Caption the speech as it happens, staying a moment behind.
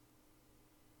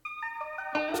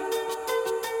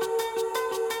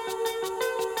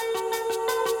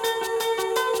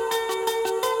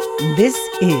This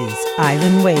is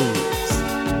Island Waves,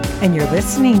 and you're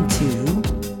listening to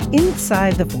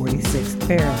Inside the 46th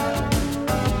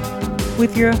Parallel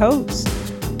with your host,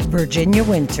 Virginia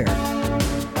Winter.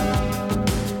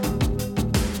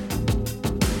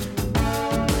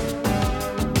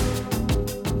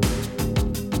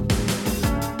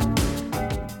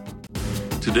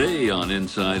 Today on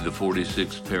Inside the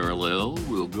 46th Parallel,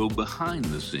 we'll go behind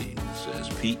the scenes as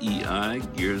PEI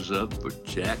gears up for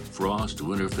Jack Frost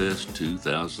Winterfest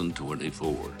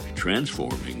 2024,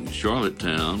 transforming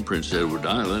Charlottetown, Prince Edward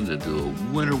Island into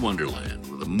a winter wonderland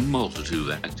with a multitude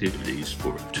of activities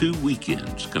for 2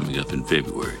 weekends coming up in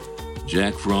February.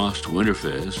 Jack Frost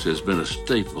Winterfest has been a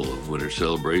staple of winter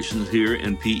celebrations here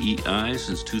in PEI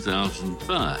since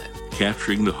 2005,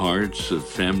 capturing the hearts of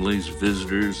families,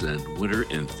 visitors, and winter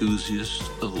enthusiasts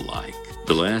alike.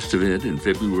 The last event in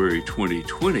February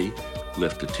 2020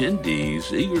 left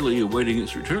attendees eagerly awaiting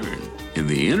its return. In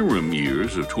the interim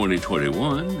years of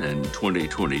 2021 and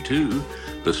 2022,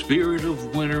 the spirit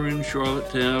of winter in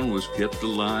Charlottetown was kept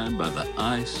alive by the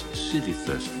Ice City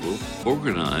Festival,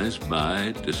 organized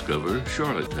by Discover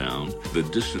Charlottetown, the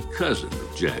distant cousin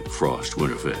of Jack Frost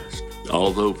Winterfest.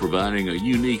 Although providing a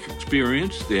unique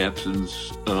experience, the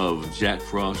absence of Jack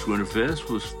Frost Winterfest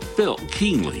was felt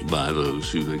keenly by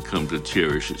those who had come to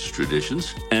cherish its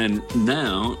traditions. And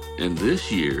now, in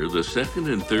this year, the second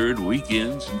and third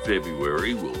weekends in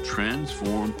February will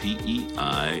transform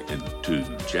PEI into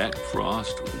Jack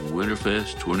Frost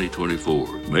Winterfest 2024,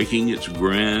 making its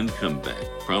grand comeback,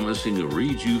 promising a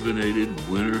rejuvenated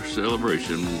winter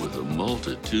celebration with a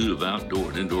multitude of outdoor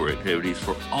and indoor activities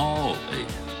for all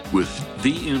ages. With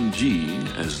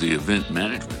VMG as the event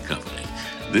management company,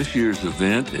 this year's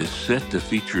event is set to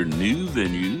feature new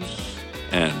venues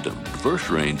and a diverse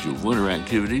range of winter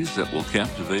activities that will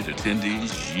captivate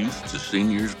attendees, youth to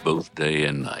seniors, both day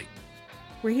and night.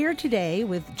 We're here today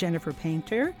with Jennifer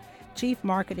Painter, Chief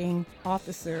Marketing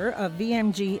Officer of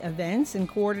VMG Events and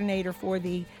Coordinator for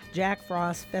the Jack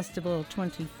Frost Festival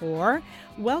 24.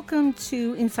 Welcome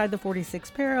to Inside the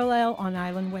 46th Parallel on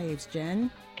Island Waves,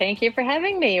 Jen. Thank you for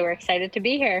having me. We're excited to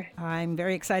be here. I'm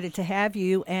very excited to have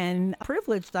you and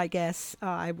privileged, I guess,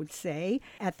 I would say.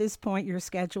 At this point, your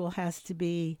schedule has to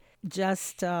be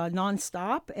just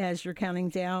nonstop as you're counting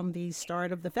down the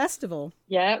start of the festival.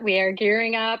 Yeah, we are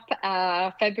gearing up.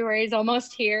 February is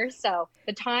almost here, so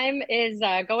the time is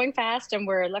going fast, and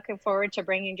we're looking forward to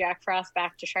bringing Jack Frost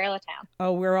back to Charlottetown.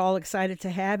 Oh, we're all excited to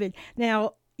have it.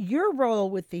 Now, your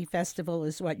role with the festival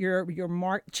is what? You're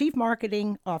Chief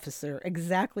Marketing Officer.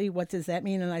 Exactly what does that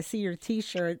mean? And I see your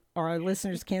T-shirt. Our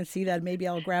listeners can't see that. Maybe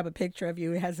I'll grab a picture of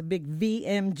you. It has a big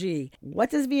VMG. What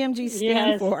does VMG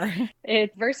stand for?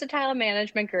 It's Versatile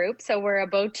Management Group. So we're a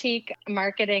boutique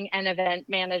marketing and event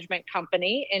management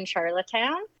company in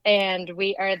Charlottetown. And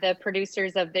we are the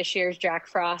producers of this year's Jack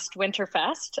Frost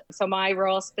Winterfest. So my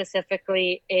role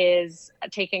specifically is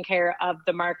taking care of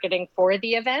the marketing for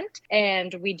the event.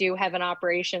 And we do have an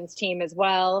operations team as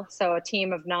well. So a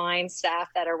team of 9 staff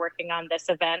that are working on this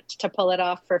event to pull it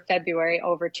off for February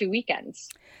over 2 weekends.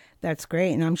 That's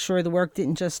great. And I'm sure the work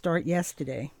didn't just start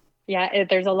yesterday. Yeah,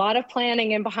 there's a lot of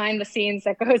planning and behind the scenes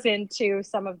that goes into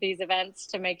some of these events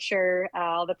to make sure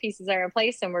all the pieces are in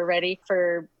place and we're ready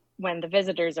for when the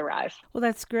visitors arrive. Well,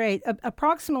 that's great.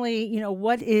 Approximately,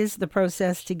 what is the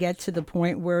process to get to the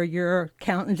point where you're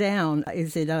counting down?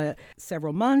 Is it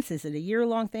several months? Is it a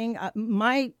year-long thing?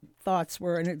 My thoughts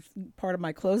were, and it's part of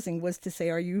my closing was to say,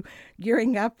 are you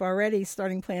gearing up already,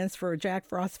 starting plans for Jack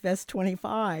Frost Fest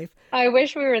 25? I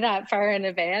wish we were that far in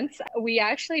advance. We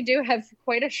actually do have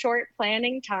quite a short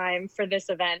planning time for this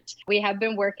event. We have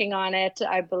been working on it.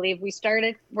 I believe we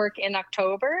started work in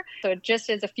October, so it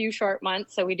just is a few short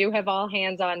months. So we do have all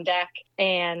hands on deck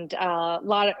and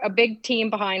a big team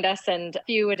behind us and a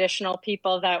few additional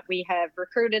people that we have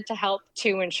recruited to help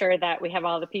to ensure that we have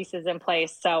all the pieces in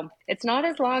place. So it's not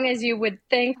as long as you would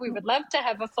think. We would love to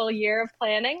have a full year of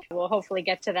planning. We'll hopefully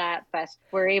get to that, but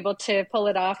we're able to pull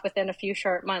it off within a few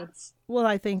short months. Well,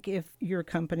 I think if your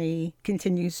company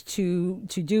continues to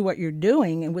do what you're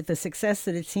doing and with the success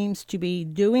that it seems to be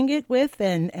doing it with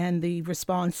and the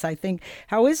response, I think,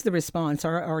 how is the response?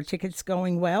 Are tickets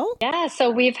going well? Yeah, so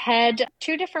we've had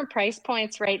 2 different price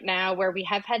points right now where we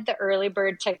have had the early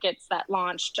bird tickets that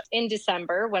launched in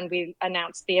December when we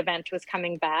announced the event was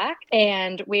coming back.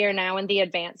 And we are now in the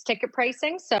advanced ticket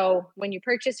pricing. So when you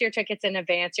purchase your tickets in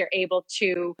advance, you're able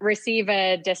to receive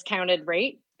a discounted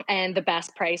rate and the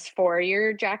best price for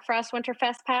your Jack Frost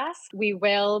Winterfest pass. We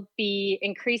will be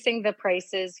increasing the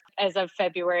prices as of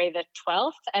February the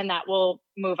 12th, and that will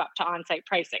move up to on-site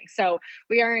pricing. So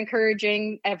we are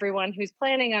encouraging everyone who's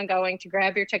planning on going to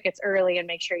grab your tickets early and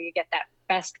make sure you get that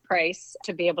best price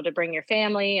to be able to bring your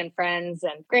family and friends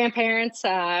and grandparents,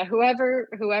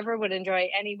 whoever would enjoy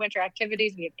any winter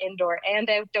activities. We have indoor and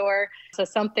outdoor, so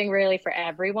something really for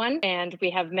everyone. And we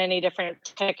have many different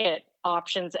ticket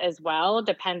options as well,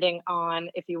 depending on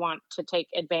if you want to take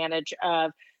advantage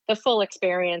of the full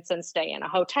experience and stay in a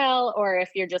hotel, or if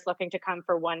you're just looking to come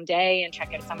for one day and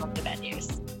check out some of the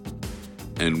venues.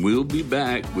 And we'll be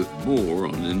back with more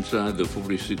on Inside the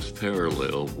 46th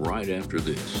Parallel right after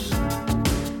this.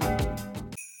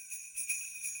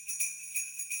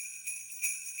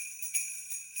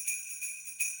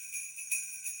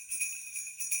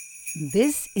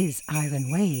 This is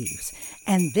Island Waves,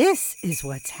 and this is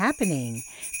what's happening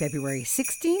February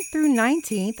 16th through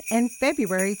 19th and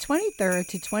February 23rd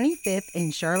to 25th in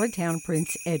Charlottetown,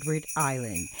 Prince Edward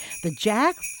Island, the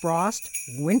Jack Frost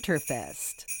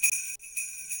Winterfest.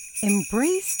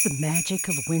 Embrace the magic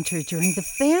of winter during the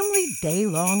family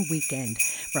day-long weekend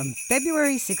from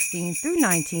February 16th through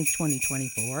 19th,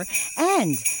 2024,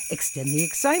 and extend the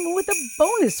excitement with a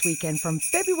bonus weekend from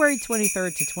February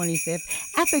 23rd to 25th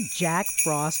at the Jack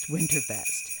Frost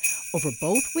Winterfest. Over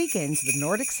both weekends, the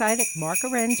Nordic site at Mark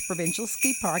Arends Provincial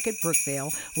Ski Park at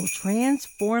Brookvale will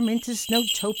transform into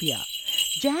Snowtopia.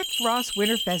 Jack Frost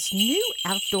Winterfest's new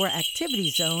outdoor activity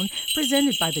zone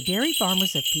presented by the dairy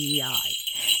farmers of PEI.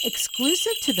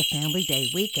 Exclusive to the Family Day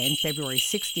weekend, February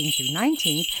 16th through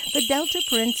 19th, the Delta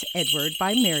Prince Edward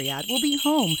by Marriott will be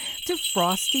home to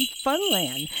Frosty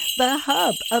Funland, the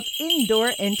hub of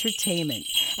indoor entertainment.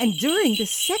 And during the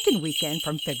second weekend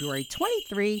from February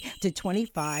 23 to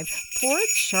 25, Port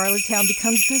Charlottetown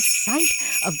becomes the site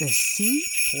of the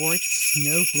Seaport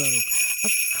Snow Globe, a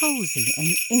cozy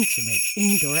and intimate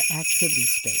indoor activity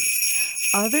space.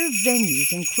 Other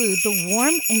venues include the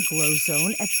Warm and Glow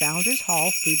Zone at Founders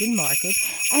Hall Food and Market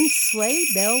and Sleigh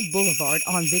Bell Boulevard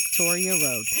on Victoria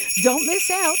Road. Don't miss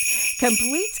out.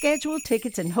 Complete schedule,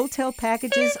 tickets, and hotel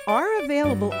packages are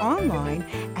available online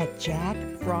at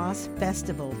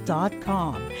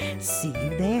jackfrostfestival.com. See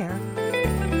you there.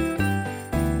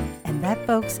 And that,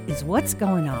 folks, is what's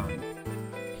going on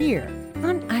here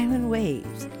on Island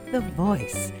Waves, the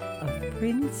voice of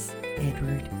Prince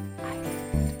Edward Island.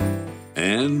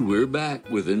 And we're back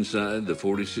with Inside the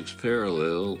 46th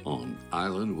Parallel on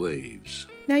Island Waves.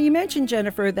 Now, you mentioned,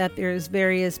 Jennifer, that there's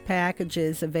various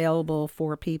packages available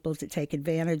for people to take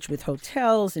advantage with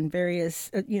hotels and various,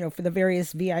 for the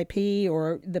various VIP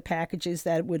or the packages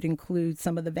that would include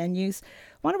some of the venues.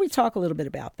 Why don't we talk a little bit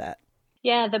about that?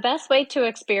 Yeah, the best way to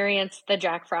experience the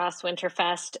Jack Frost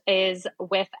Winterfest is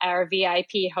with our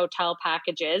VIP hotel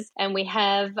packages. And we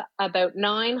have about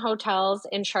 9 hotels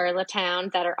in Charlottetown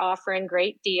that are offering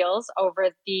great deals over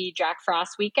the Jack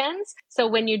Frost weekends. So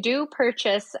when you do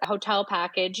purchase a hotel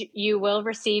package, you will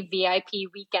receive VIP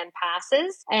weekend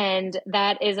passes. And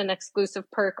that is an exclusive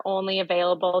perk only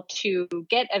available to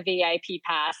get a VIP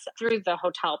pass through the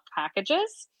hotel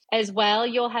packages. As well,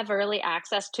 you'll have early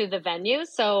access to the venue.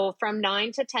 So from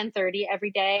 9 to 10:30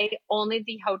 every day, only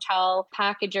the hotel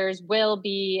packagers will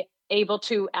be able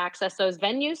to access those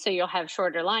venues. So you'll have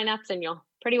shorter lineups and you'll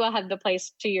pretty well have the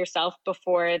place to yourself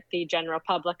before the general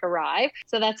public arrive.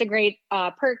 So that's a great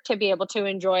perk to be able to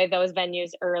enjoy those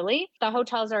venues early. The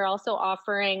hotels are also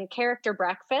offering character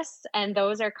breakfasts, and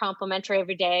those are complimentary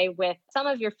every day with some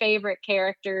of your favorite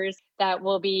characters that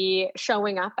will be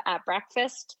showing up at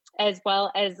breakfast, as well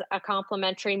as a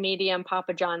complimentary medium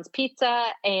Papa John's pizza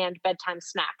and bedtime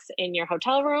snacks in your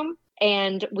hotel room.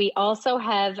 And we also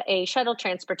have a shuttle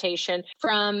transportation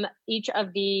from each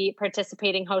of the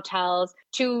participating hotels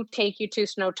to take you to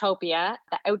Snowtopia,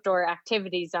 the outdoor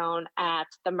activity zone at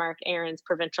the Mark Arends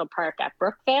Provincial Park at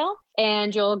Brookvale.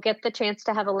 And you'll get the chance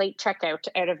to have a late checkout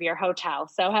out of your hotel.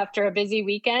 So after a busy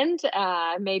weekend,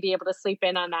 may be able to sleep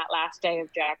in on that last day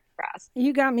of Jack Frost.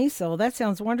 You got me sold. That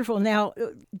sounds wonderful. Now,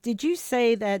 did you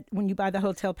say that when you buy the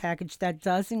hotel package, that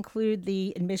does include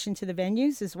the admission to the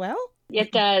venues as well?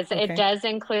 It does. Okay. It does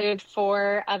include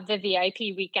 4 of the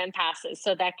VIP weekend passes.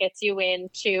 So that gets you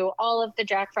into all of the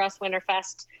Jack Frost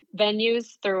Winterfest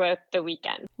venues throughout the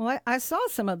weekend. Well, I saw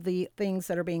some of the things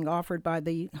that are being offered by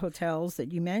the hotels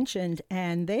that you mentioned,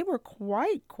 and they were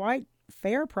quite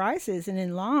fair prices and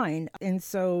in line. And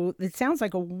so it sounds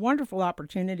like a wonderful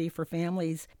opportunity for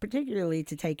families, particularly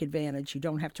to take advantage. You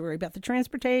don't have to worry about the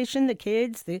transportation, the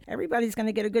kids, everybody's going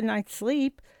to get a good night's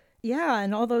sleep. Yeah,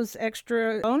 and all those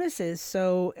extra bonuses.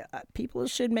 So people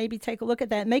should maybe take a look at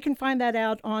that. And they can find that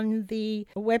out on the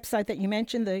website that you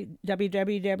mentioned, the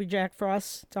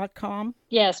www.jackfrost.com.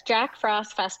 Yes,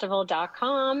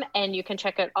 jackfrostfestival.com, and you can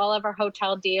check out all of our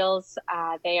hotel deals.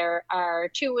 There are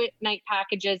 2-night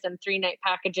packages and 3-night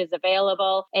packages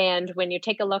available. And when you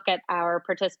take a look at our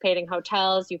participating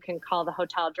hotels, you can call the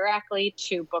hotel directly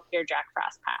to book your Jack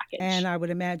Frost package. And I would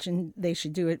imagine they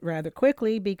should do it rather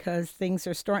quickly because things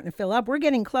are starting to fill up. We're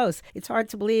getting close. It's hard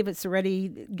to believe it's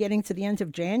already getting to the end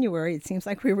of January. It seems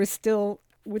like we were still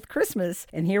with Christmas,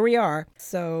 and here we are.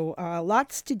 So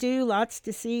lots to do, lots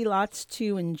to see, lots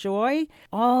to enjoy,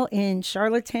 all in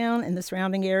Charlottetown and the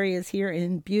surrounding areas here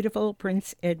in beautiful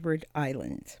Prince Edward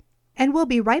Island. And we'll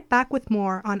be right back with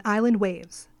more on Island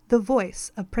Waves, the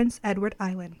voice of Prince Edward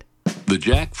Island. The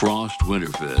Jack Frost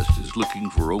Winterfest is looking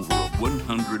for over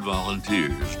 100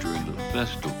 volunteers during the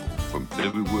festival from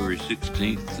February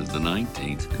 16th to the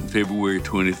 19th and February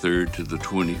 23rd to the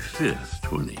 25th,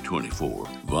 2024.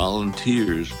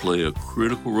 Volunteers play a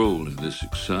critical role in this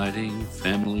exciting,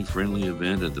 family-friendly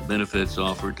event, and the benefits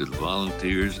offered to the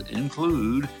volunteers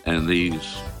include, and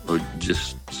these are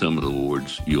just some of the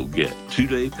awards you'll get: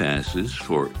 2-day passes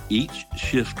for each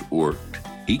shift worked.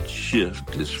 Each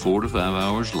shift is 4 to 5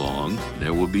 hours long.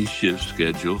 There will be shifts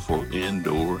scheduled for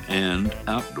indoor and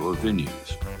outdoor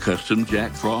venues. Custom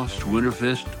Jack Frost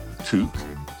Winterfest toque,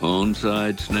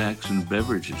 on-site snacks and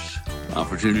beverages,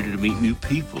 opportunity to meet new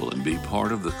people and be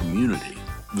part of the community.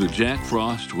 The Jack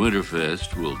Frost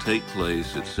Winterfest will take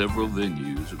place at several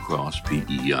venues across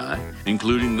PEI,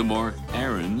 including the Mark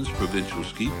Aarons Provincial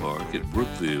Ski Park at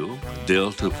Brookville,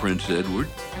 Delta Prince Edward,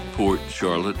 Port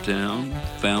Charlottetown,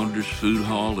 Founders Food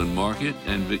Hall and Market,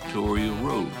 and Victoria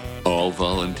Road. All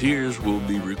volunteers will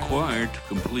be required to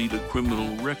complete a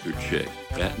criminal record check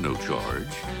at no charge.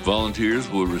 Volunteers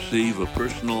will receive a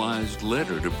personalized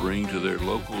letter to bring to their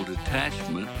local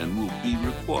detachment and will be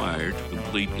required to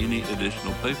complete any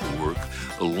additional paperwork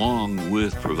along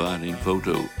with providing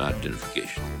photo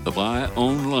identification. Apply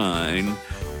online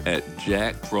at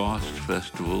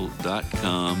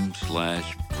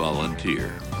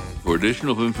jackfrostfestival.com/volunteer. For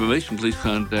additional information, please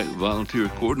contact Volunteer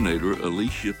Coordinator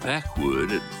Alicia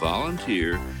Packwood at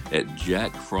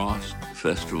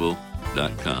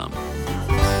volunteer@jackfrostfestival.com.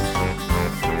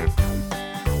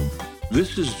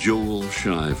 This is Joel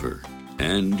Shiver,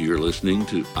 and you're listening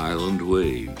to Island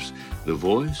Waves, the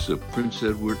voice of Prince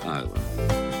Edward Island.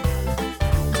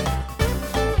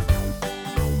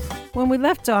 When we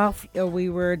left off, we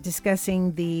were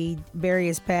discussing the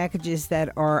various packages that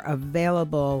are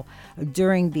available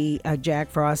during the Jack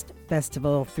Frost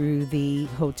Festival through the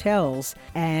hotels.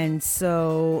 And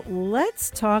so let's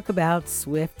talk about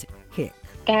Swift Kick.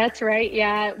 That's right.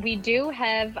 Yeah, we do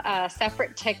have a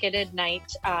separate ticketed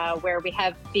night where we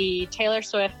have the Taylor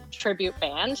Swift tribute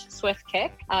band, Swift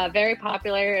Kick, very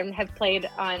popular and have played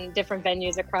on different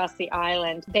venues across the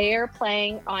island. They are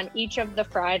playing on each of the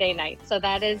Friday nights. So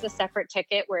that is a separate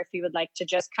ticket where if you would like to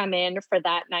just come in for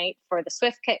that night for the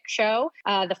Swift Kick show,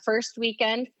 the first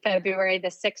weekend, February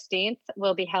the 16th,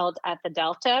 will be held at the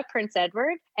Delta, Prince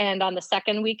Edward. And on the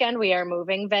second weekend, we are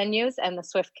moving venues and the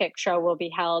Swift Kick show will be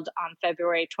held on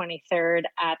February 23rd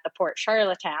at the Port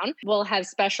Charlottetown. We'll have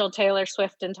special Taylor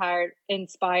Swift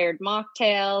inspired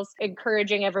mocktails,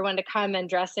 encouraging everyone to come and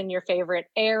dress in your favorite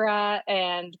era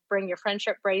and bring your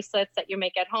friendship bracelets that you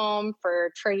make at home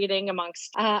for trading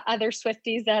amongst other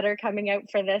Swifties that are coming out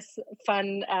for this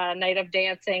fun night of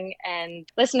dancing and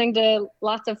listening to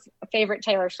lots of favorite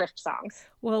Taylor Swift songs.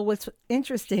 Well, what's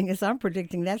interesting is I'm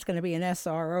predicting that's going to be an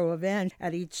SRO event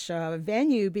at each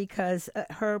venue because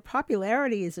her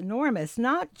popularity is enormous,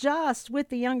 not just with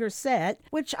the younger set,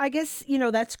 which I guess,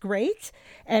 that's great.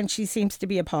 And she seems to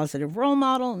be a positive role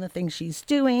model in the things she's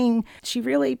doing. She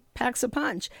really packs a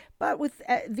punch. But with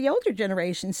the older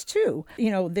generations, too,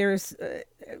 there's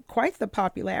quite the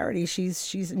popularity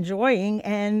she's enjoying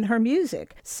and her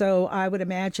music. So I would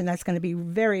imagine that's going to be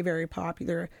very, very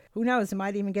popular. Who knows? It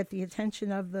might even get the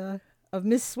attention of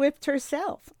Miss Swift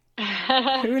herself.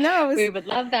 Who knows? We would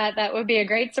love that. That would be a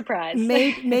great surprise.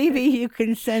 Maybe you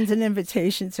can send an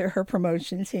invitation to her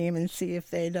promotion team and see if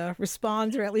they'd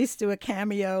respond or at least do a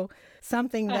cameo.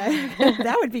 Something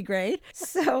that would be great.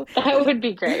 So that would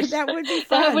be great. That would be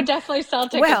fun. That would definitely sell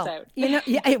tickets out.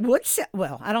 It would.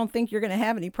 I don't think you're going to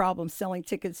have any problem selling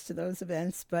tickets to those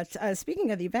events. But speaking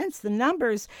of the events, the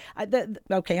numbers.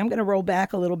 Okay, I'm going to roll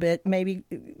back a little bit. Maybe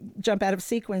jump out of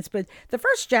sequence, but the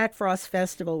first Jack Frost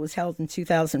Festival was held in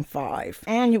 2005.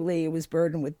 Annually, it was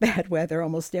burdened with bad weather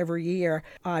almost every year.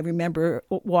 I remember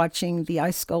watching the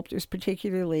ice sculptors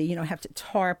particularly, have to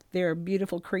tarp their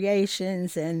beautiful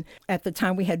creations. And at the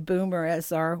time we had Boomer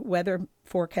as our weather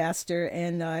forecaster,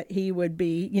 and he would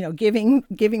be, giving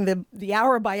the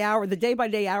hour by hour, the day by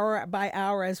day, hour by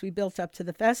hour as we built up to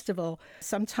the festival,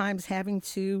 sometimes having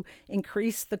to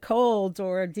increase the cold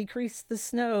or decrease the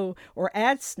snow or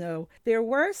add snow. There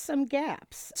were some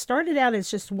gaps. Started out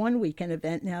as just one weekend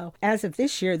event. Now, as of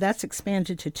this year, that's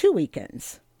expanded to 2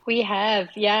 weekends. We have,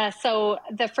 yeah. So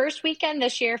the first weekend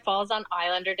this year falls on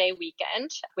Islander Day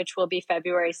weekend, which will be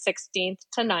February 16th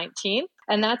to 19th.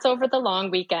 And that's over the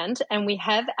long weekend. And we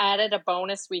have added a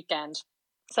bonus weekend.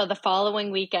 So the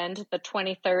following weekend, the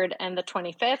 23rd and the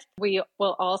 25th, we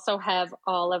will also have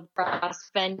all of Frost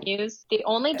venues. The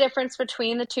only difference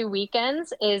between the 2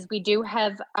 weekends is we do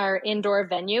have our indoor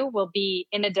venue will be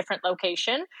in a different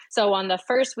location. So on the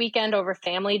first weekend over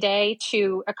Family Day,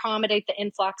 to accommodate the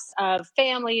influx of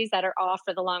families that are off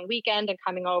for the long weekend and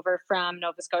coming over from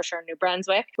Nova Scotia or New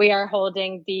Brunswick, we are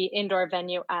holding the indoor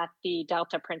venue at the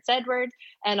Delta Prince Edward.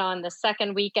 And on the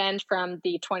second weekend from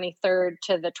the 23rd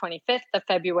to the 25th of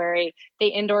February, the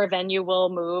indoor venue will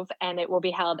move and it will be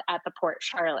held at the Port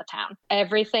Charlottetown.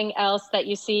 Everything else that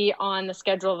you see on the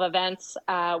schedule of events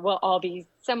will all be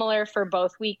similar for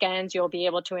both weekends. You'll be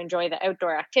able to enjoy the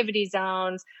outdoor activity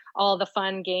zones, all the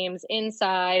fun games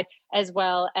inside, as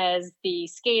well as the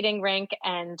skating rink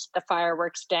and the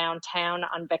fireworks downtown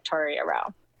on Victoria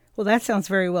Row. Well, that sounds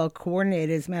very well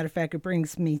coordinated. As a matter of fact, it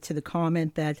brings me to the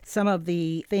comment that some of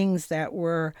the things that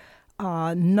were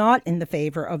not in the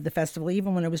favor of the festival,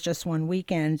 even when it was just one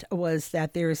weekend, was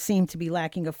that there seemed to be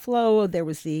lacking of flow. They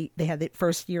had the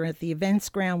first year at the events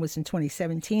ground was in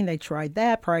 2017. They tried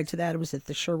that. Prior to that, it was at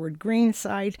the Sherwood Green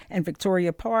site and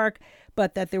Victoria Park.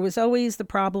 But that there was always the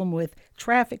problem with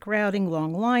traffic routing,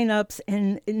 long lineups.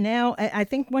 And now I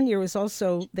think one year was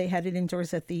also, they had it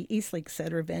indoors at the Eastlake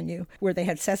Center venue where they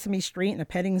had Sesame Street and a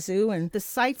petting zoo. And the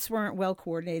sites weren't well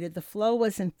coordinated. The flow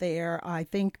wasn't there. I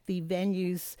think the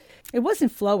venues, it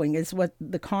wasn't flowing is what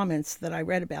the comments that I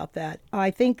read about that.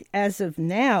 I think as of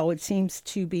now, it seems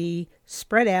to be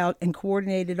spread out and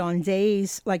coordinated on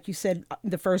days, like you said,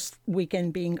 the first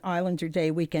weekend being Islander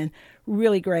Day weekend,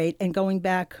 really great. And going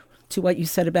back to what you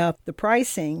said about the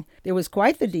pricing, there was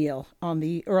quite the deal on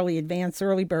the early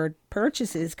bird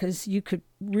purchases because you could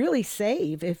really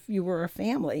save if you were a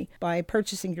family by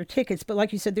purchasing your tickets. But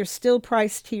like you said, there's still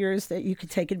price tiers that you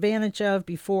could take advantage of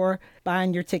before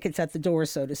buying your tickets at the door,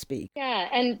 so to speak. Yeah,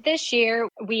 and this year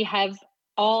we have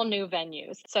all new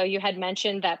venues. So you had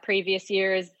mentioned that previous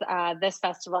years, this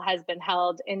festival has been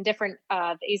held in different,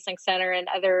 the Eastlink Center and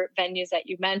other venues that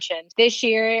you mentioned. This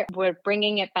year, we're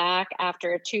bringing it back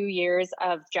after 2 years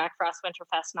of Jack Frost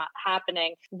Winterfest not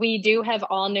happening. We do have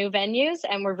all new venues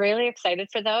and we're really excited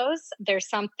for those. There's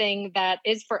something that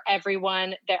is for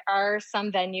everyone. There are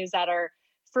some venues that are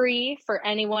free for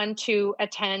anyone to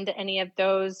attend any of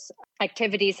those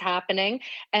activities happening.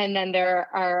 And then there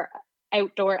are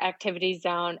outdoor activity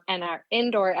zone and our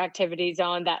indoor activity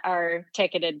zone that are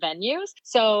ticketed venues.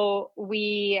 So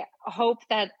we hope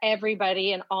that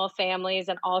everybody and all families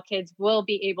and all kids will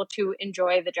be able to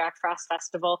enjoy the Jack Frost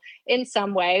Festival in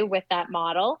some way with that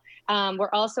model. We're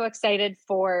also excited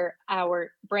for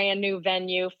our brand new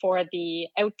venue for the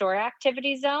outdoor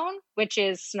activity zone, which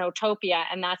is Snowtopia,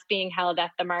 and that's being held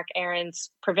at the Mark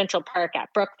Aarons Provincial Park at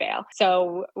Brookvale.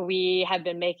 So we have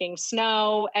been making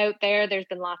snow out there. There's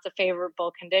been lots of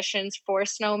favorable conditions for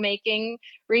snowmaking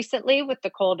recently with the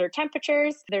colder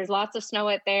temperatures. There's lots of snow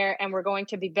out there, and we're going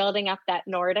to be building up that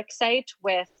Nordic site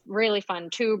with really fun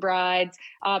tube rides,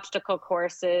 obstacle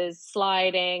courses,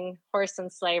 sliding, horse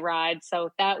and sleigh rides.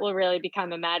 So that will really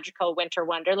become a magical winter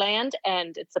wonderland,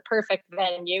 and it's a perfect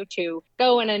venue to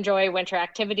go and enjoy winter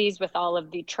activities with all of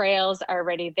the trails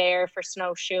already there for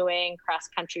snowshoeing,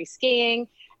 cross-country skiing.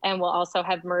 And we'll also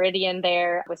have Meridian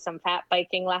there with some fat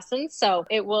biking lessons. So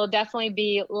it will definitely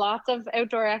be lots of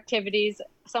outdoor activities,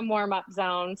 some warm-up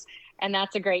zones, and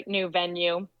that's a great new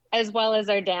venue, as well as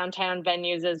our downtown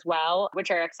venues as well,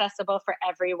 which are accessible for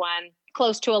everyone,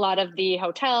 close to a lot of the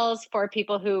hotels for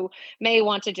people who may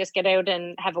want to just get out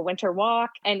and have a winter walk,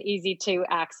 and easy to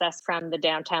access from the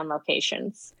downtown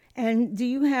locations. And do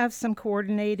you have some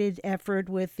coordinated effort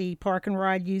with the park and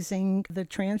ride using the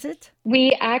transit?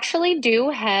 We actually do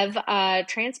have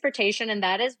transportation, and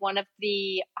that is one of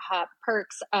the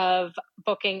perks of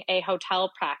booking a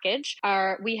hotel package.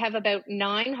 We have about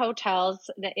 9 hotels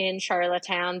in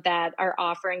Charlottetown that are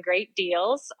offering great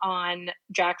deals on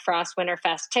Jack Frost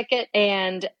Winterfest ticket.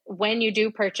 And when you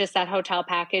do purchase that hotel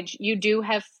package, you do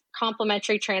have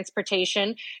complimentary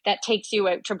transportation that takes you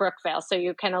out to Brookvale. So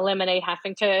you can eliminate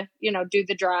having to, do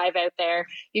the drive out there.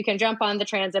 You can jump on the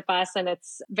transit bus and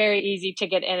it's very easy to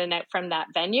get in and out from that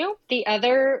venue. The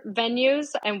other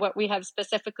venues and what we have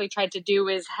specifically tried to do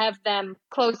is have them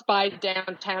close by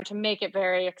downtown to make it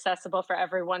very accessible for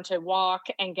everyone to walk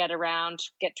and get around,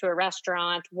 get to a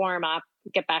restaurant, warm up,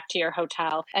 get back to your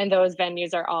hotel. And those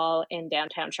venues are all in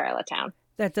downtown Charlottetown.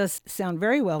 That does sound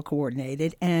very well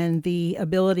coordinated, and the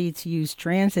ability to use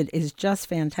transit is just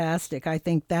fantastic. I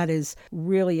think that is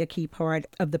really a key part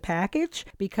of the package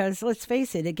because, let's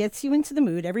face it, it gets you into the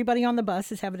mood. Everybody on the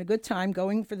bus is having a good time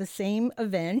going for the same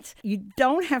event. You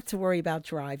don't have to worry about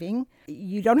driving.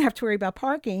 You don't have to worry about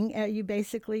parking. You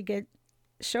basically get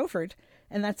chauffeured.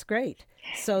 And that's great.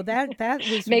 So that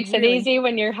was makes it easy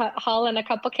when you're hauling a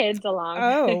couple kids along.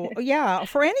 Oh, yeah,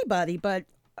 for anybody, but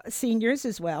seniors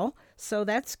as well. So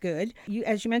that's good.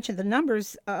 As you mentioned, the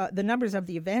numbers of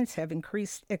the events have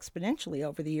increased exponentially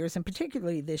over the years, and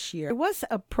particularly this year. There was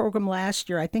a program last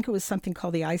year. I think it was something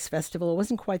called the Ice Festival. It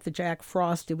wasn't quite the Jack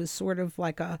Frost. It was sort of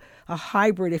like a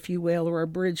hybrid, if you will, or a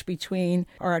bridge between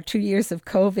our 2 years of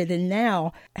COVID and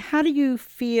now. How do you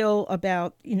feel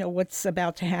about what's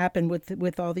about to happen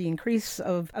with all the increase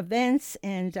of events,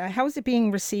 and how is it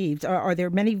being received? Are there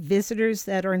many visitors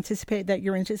that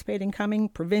you're anticipating coming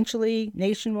provincially,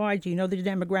 nationwide? Do you know the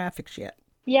demographics yet?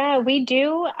 Yeah, we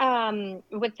do.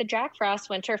 With the Jack Frost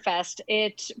Winterfest,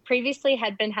 it previously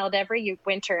had been held every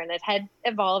winter, and it had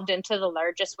evolved into the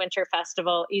largest winter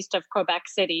festival east of Quebec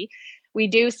City. We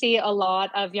do see a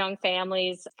lot of young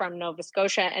families from Nova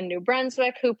Scotia and New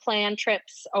Brunswick who plan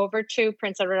trips over to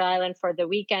Prince Edward Island for the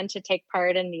weekend to take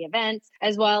part in the events,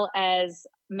 as well as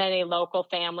many local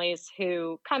families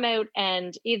who come out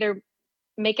and either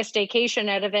make a staycation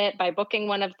out of it by booking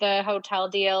one of the hotel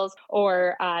deals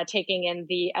or taking in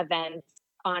the events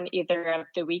on either of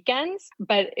the weekends.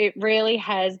 But it really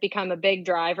has become a big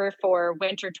driver for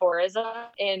winter tourism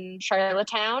in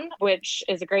Charlottetown, which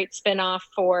is a great spin-off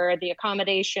for the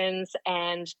accommodations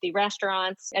and the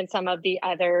restaurants and some of the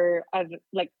other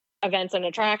events and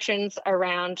attractions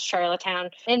around Charlottetown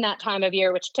in that time of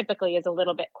year, which typically is a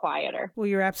little bit quieter. Well,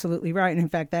 you're absolutely right. And in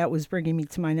fact, that was bringing me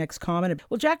to my next comment.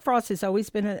 Well, Jack Frost has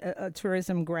always been a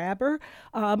tourism grabber.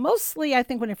 Mostly, I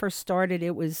think when it first started,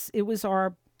 it was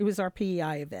our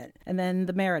PEI event and then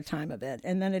the Maritime event,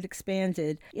 and then it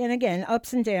expanded. And again,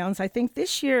 ups and downs. I think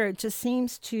this year it just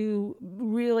seems to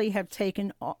really have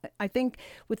taken, I think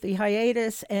with the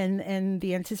hiatus and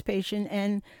the anticipation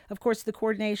and, of course, the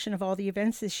coordination of all the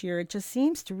events this year, it just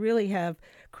seems to really have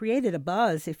created a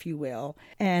buzz, if you will.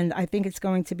 And I think it's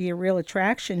going to be a real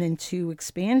attraction into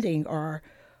expanding our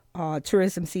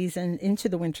tourism season into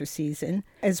the winter season.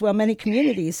 As well, many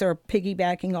communities are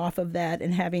piggybacking off of that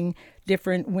and having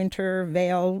different winter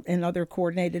veil and other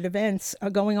coordinated events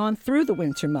going on through the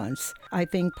winter months, I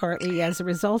think partly as a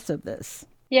result of this.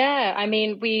 Yeah, I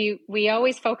mean, we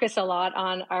always focus a lot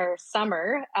on our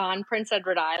summer on Prince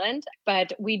Edward Island,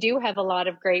 but we do have a lot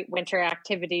of great winter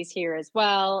activities here as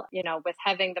well, with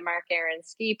having the Mark Aaron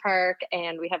Ski Park,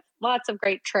 and we have lots of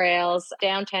great trails.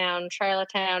 Downtown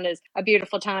Charlottetown is a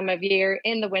beautiful time of year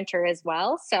in the winter as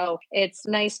well. So it's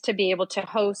nice to be able to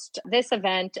host this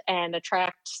event and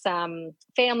attract some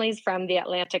families from the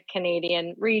Atlantic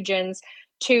Canadian regions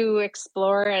to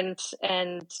explore and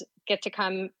get to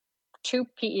come to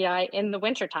PEI in the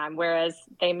wintertime, whereas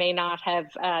they may not have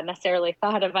necessarily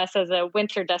thought of us as a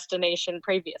winter destination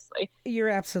previously. You're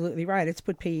absolutely right. It's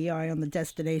put PEI on the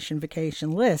destination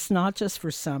vacation list, not just for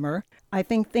summer. I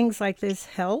think things like this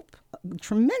help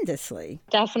tremendously.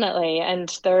 Definitely.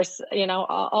 And there's,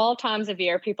 all times of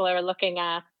year, people are looking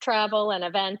at travel and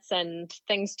events and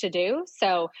things to do.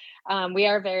 So we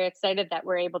are very excited that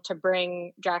we're able to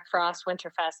bring Jack Frost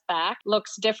Winterfest back.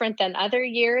 Looks different than other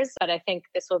years, but I think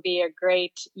this will be a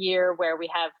great year where we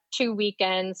have 2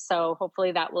 weekends. So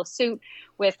hopefully that will suit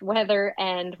with weather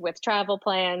and with travel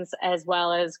plans, as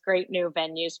well as great new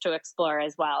venues to explore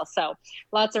as well. So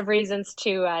lots of reasons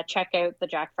to check out the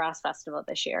Jack Frost Festival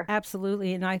this year.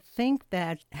 Absolutely. And I think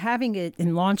that having it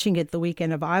and launching it the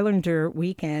weekend of Islander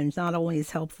weekend not only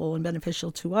is helpful helpful and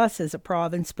beneficial to us as a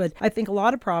province. But I think a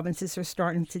lot of provinces are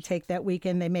starting to take that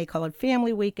weekend. They may call it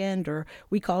Family Weekend, or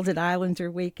we called it Islander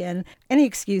Weekend. Any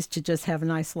excuse to just have a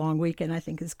nice long weekend, I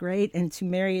think, is great. And to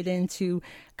marry it into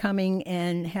coming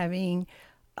and having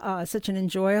such an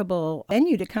enjoyable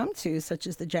venue to come to, such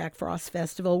as the Jack Frost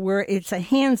Festival, where it's a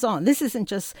hands-on. This isn't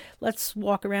just let's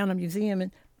walk around a museum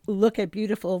and look at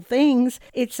beautiful things.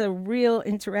 It's a real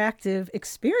interactive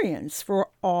experience for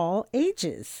all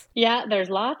ages. Yeah,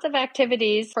 there's lots of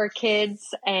activities for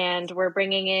kids, and we're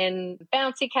bringing in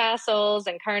bouncy castles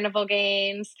and carnival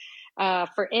games.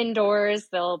 For indoors,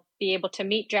 they'll be able to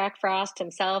meet Jack Frost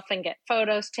himself and get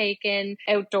photos taken.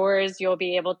 Outdoors, you'll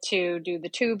be able to do the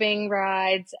tubing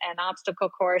rides and obstacle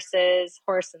courses,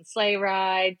 horse and sleigh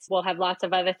rides. We'll have lots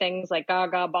of other things like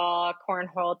Gaga Ball,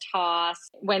 cornhole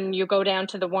toss. When you go down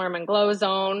to the Warm and Glow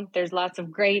Zone, there's lots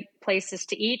of great places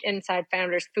to eat inside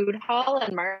Founders Food Hall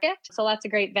and Market. So lots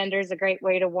of great vendors, a great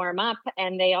way to warm up.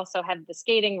 And they also have the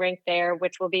skating rink there,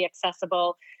 which will be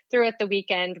accessible throughout the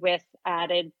weekend with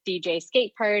added DJ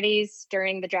skate parties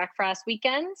during the Jack Frost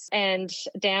weekends. And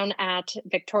down at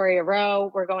Victoria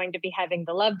Row, we're going to be having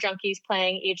the Love Junkies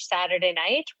playing each Saturday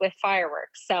night with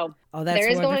fireworks. So there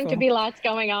is going to be lots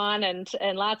going on and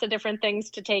lots of different things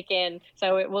to take in.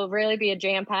 So it will really be a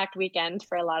jam-packed weekend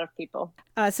for a lot of people.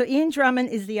 So Ian Drummond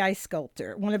is the ice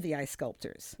sculptor, one of the ice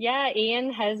sculptors. Yeah,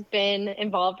 Ian has been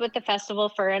involved with the festival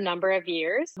for a number of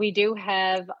years. We do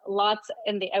have lots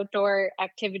in the outdoor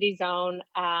activity zone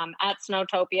at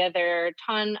Snowtopia. There are a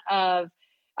ton of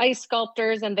ice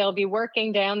sculptors, and they'll be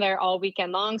working down there all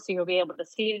weekend long. So you'll be able to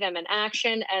see them in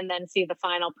action and then see the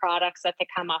final products that they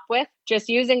come up with just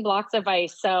using blocks of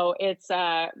ice. So it's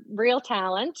real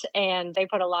talent, and they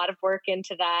put a lot of work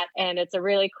into that. And it's a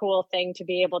really cool thing to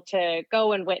be able to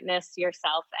go and witness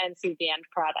yourself and see the end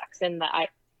products in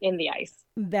the ice.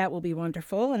 That will be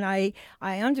wonderful. And I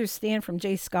understand from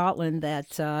Jay Scotland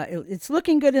that it's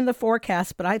looking good in the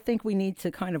forecast, but I think we need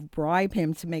to kind of bribe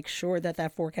him to make sure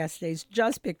that forecast stays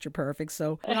just picture perfect.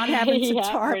 So we're not having to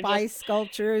tarp ice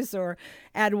sculptures or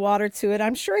add water to it.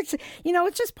 I'm sure it's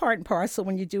just part and parcel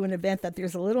when you do an event that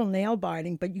there's a little nail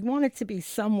biting, but you want it to be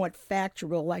somewhat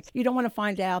factual. Like you don't want to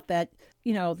find out that,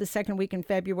 the second week in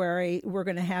February, we're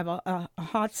going to have a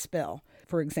hot spell,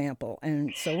 for example.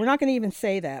 And so we're not going to even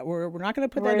say that. We're not going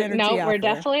to put that energy out. No, we're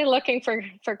definitely looking for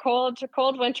cold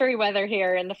wintry weather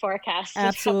here in the forecast.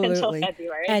 Absolutely. Until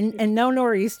February. And no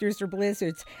nor'easters or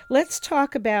blizzards. Let's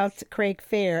talk about Craig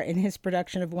Fair and his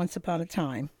production of Once Upon a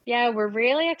Time. Yeah, we're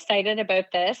really excited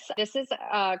about this. This is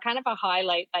kind of a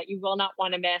highlight that you will not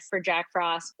want to miss for Jack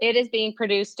Frost. It is being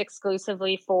produced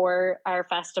exclusively for our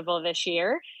festival this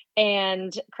year.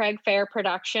 And Craig Fair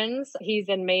Productions, he's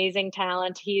an amazing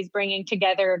talent. He's bringing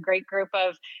together a great group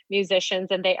of musicians,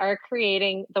 and they are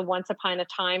creating the Once Upon a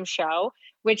Time show,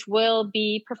 which will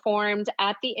be performed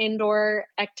at the indoor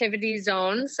activity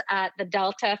zones at the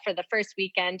Delta for the first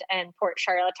weekend and Port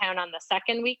Charlottetown on the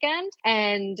second weekend.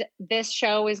 And this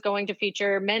show is going to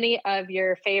feature many of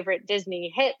your favorite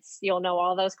Disney hits. You'll know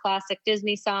all those classic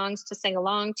Disney songs to sing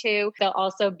along to. There'll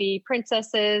also be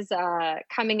princesses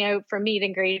coming out for meet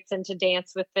and greets and to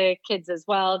dance with the kids as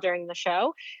well during the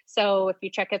show. So if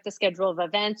you check out the schedule of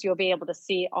events, you'll be able to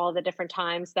see all the different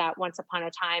times that Once Upon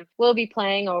a Time will be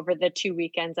playing over the 2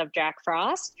 weekends of Jack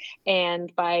Frost.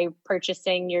 And by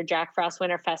purchasing your Jack Frost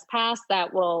Winterfest Pass,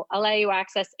 that will allow you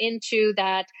access into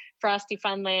that Frosty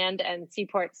Funland and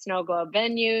Seaport Snow Globe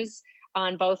venues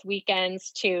on both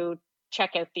weekends to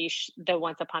check out the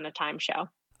Once Upon a Time show.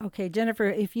 Okay, Jennifer,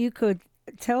 if you could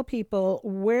tell people,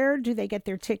 where do they get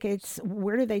their tickets?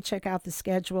 Where do they check out the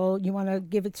schedule? You want to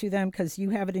give it to them because you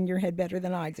have it in your head better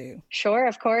than I do. Sure,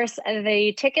 of course.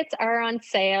 The tickets are on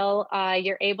sale.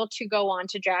 You're able to go on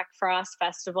to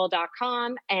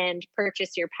jackfrostfestival.com and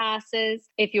purchase your passes.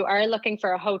 If you are looking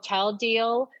for a hotel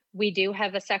deal, we do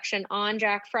have a section on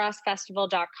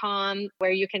jackfrostfestival.com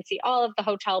where you can see all of the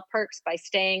hotel perks by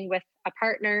staying with a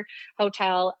partner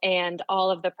hotel and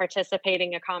all of the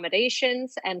participating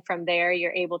accommodations. And from there,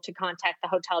 you're able to contact the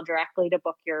hotel directly to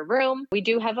book your room. We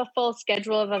do have a full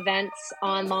schedule of events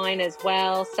online as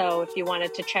well. So if you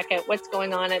wanted to check out what's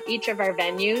going on at each of our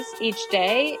venues each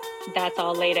day, that's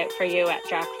all laid out for you at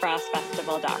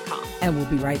jackfrostfestival.com. And we'll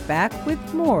be right back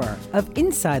with more of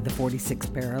Inside the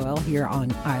 46th Parallel here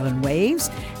on Island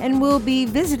Waves. And we'll be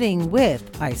visiting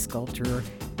with ice sculptor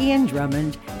Ian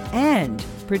Drummond and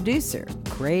producer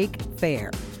Craig Fair.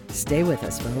 Stay with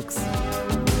us, folks.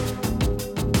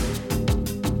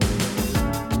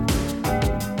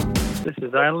 This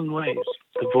is Island Waves,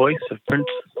 the voice of Prince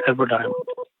Edward Island.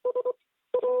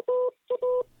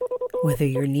 Whether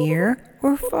you're near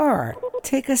or far,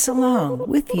 take us along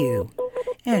with you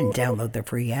and download the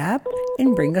free app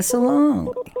and bring us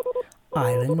along.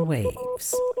 Island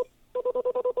Waves.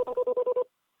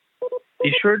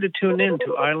 Be sure to tune in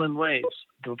to Island Waves,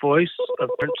 the voice of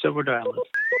Prince Edward Island.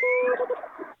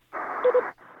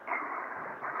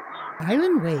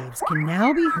 Island Waves can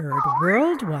now be heard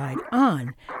worldwide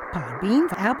on Podbean,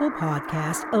 Apple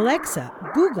Podcast, Alexa,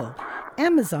 Google,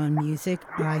 Amazon Music,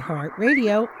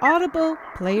 iHeartRadio, Audible,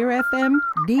 Player FM,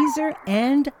 Deezer,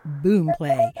 and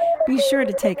Boomplay. Be sure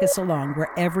to take us along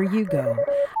wherever you go.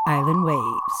 Island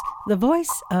Waves, the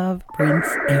voice of Prince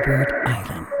Edward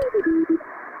Island.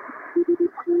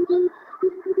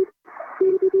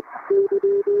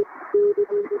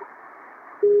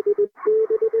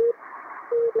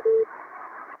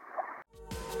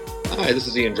 Hi, this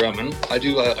is Ian Drummond. I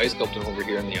do ice sculpting over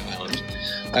here on the island.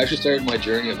 I actually started my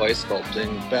journey of ice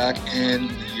sculpting back in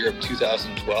the year of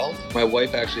 2012. My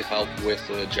wife actually helped with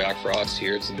Jack Frost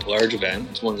here. It's a large event.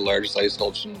 It's one of the largest ice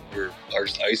sculpting or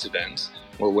largest ice events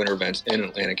or winter events in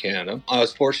Atlantic Canada. I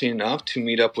was fortunate enough to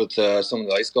meet up with some of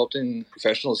the ice sculpting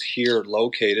professionals here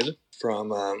located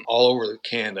from all over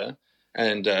Canada,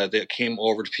 and they came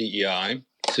over to PEI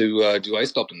to do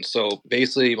ice sculpting. So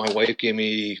basically my wife gave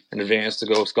me an advance to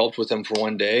go sculpt with them for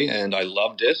one day, and I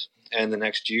loved it. And the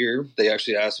next year they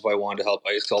actually asked if I wanted to help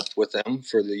ice sculpt with them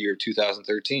for the year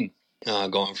 2013.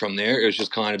 Going from there, it's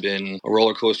just kind of been a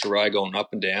roller coaster ride going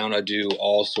up and down. I do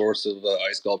all sorts of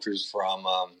ice sculptures, from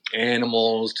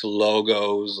animals to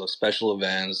logos, special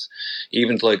events,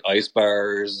 even to like ice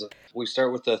bars. We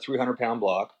start with a 300-pound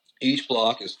block. Each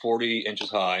block is 40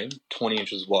 inches high, 20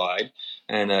 inches wide,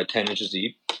 and 10 inches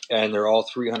deep, and they're all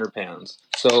 300 pounds.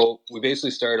 So we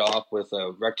basically start off with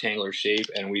a rectangular shape,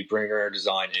 and we bring our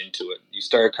design into it. You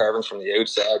start carving from the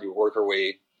outside, you work your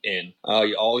way in.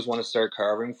 You always want to start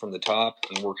carving from the top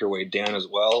and work your way down as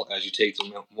well, as you take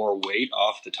the more weight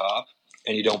off the top,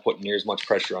 and you don't put near as much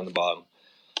pressure on the bottom.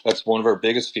 That's one of our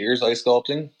biggest fears, ice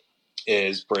sculpting,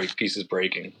 is pieces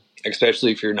breaking.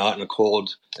 Especially if you're not in a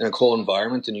cold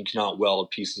environment and you cannot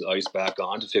weld pieces of ice back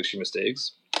on to fix your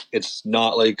mistakes. It's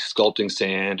not like sculpting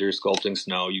sand or sculpting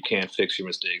snow. You can't fix your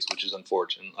mistakes, which is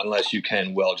unfortunate, unless you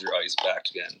can weld your ice back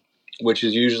again, which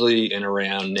is usually in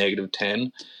around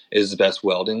 -10 is the best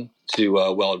welding to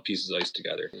weld pieces of ice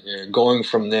together. And going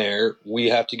from there, we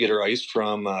have to get our ice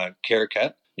from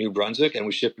Caraquet, New Brunswick, and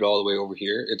we ship it all the way over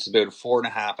here. It's about a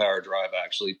 4.5-hour drive,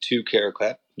 actually, to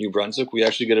Caraquet, New Brunswick. We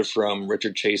actually get it from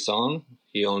Richard Chason.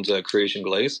 He owns Creation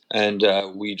Glaze, and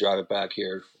we drive it back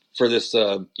here. For this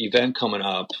event coming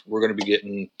up, we're going to be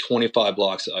getting 25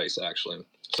 blocks of ice, actually.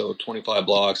 So 25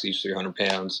 blocks, each 300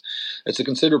 pounds. It's a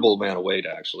considerable amount of weight,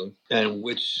 actually, and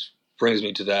which brings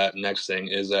me to that next thing,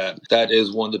 is that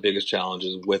is one of the biggest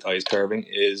challenges with ice carving,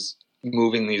 is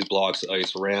moving these blocks of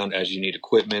ice around, as you need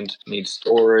equipment, you need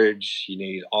storage, you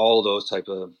need all those type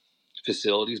of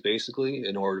facilities basically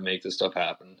in order to make this stuff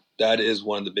happen. That is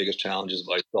one of the biggest challenges of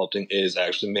ice sculpting, is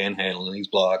actually manhandling these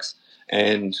blocks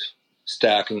and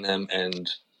stacking them and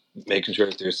making sure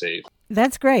that they're safe.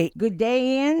 That's great. Good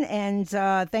day, Ian, and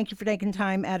thank you for taking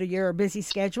time out of your busy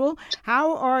schedule.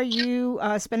 How are you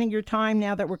spending your time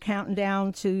now that we're counting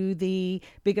down to the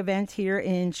big event here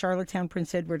in Charlottetown,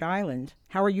 Prince Edward Island?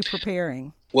 How are you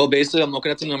preparing? Well, basically, I'm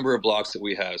looking at the number of blocks that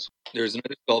we have. There's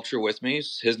another sculptor with me.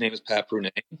 His name is Pat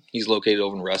Brunet. He's located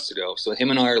over in Rustigo. So him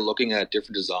and I are looking at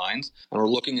different designs, and we're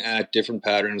looking at different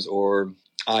patterns or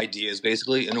ideas,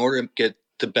 basically, in order to get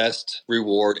the best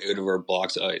reward out of our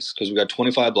blocks of ice. Because we got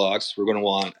 25 blocks, we're going to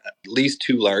want at least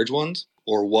 2 large ones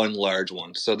or 1 large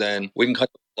one. So then we can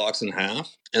cut the blocks in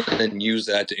half and then use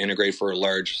that to integrate for a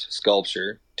large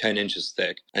sculpture, 10 inches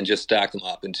thick, and just stack them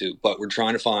up into. But we're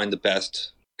trying to find the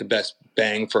best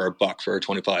bang for our buck for our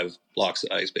 25 blocks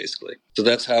of ice, basically. So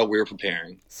that's how we're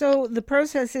preparing. So the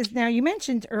process is, now you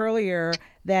mentioned earlier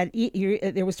that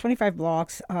there was 25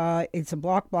 blocks. It's a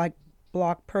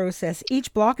block process.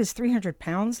 Each block is 300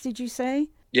 pounds, did you say?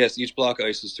 Yes, each block of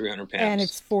ice is 300 pounds. And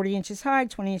it's 40 inches high,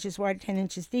 20 inches wide, 10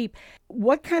 inches deep.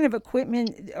 What kind of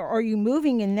equipment are you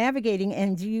moving and navigating,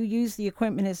 and do you use the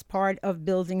equipment as part of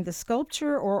building the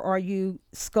sculpture, or are you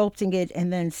sculpting it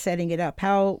and then setting it up?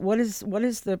 What is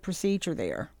the procedure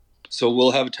there? So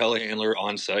we'll have a telehandler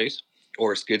on site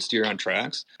or a skid steer on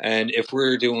tracks. And if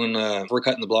we're doing, we're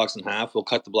cutting the blocks in half, we'll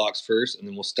cut the blocks first and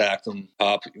then we'll stack them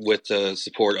up with the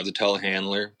support of the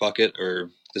telehandler bucket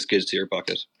or the skid steer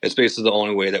bucket. It's basically the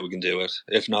only way that we can do it.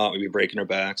 If not, we'd be breaking our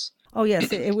backs. Oh,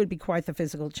 yes, it would be quite the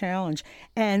physical challenge.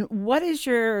 And what is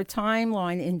your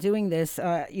timeline in doing this?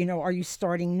 Are you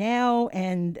starting now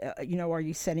and, are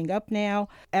you setting up now?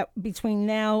 Between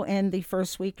now and the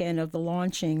first weekend of the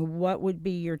launching, what would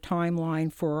be your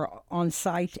timeline for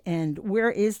on-site, and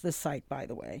where is the site, by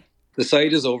the way? The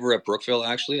site is over at Brookville,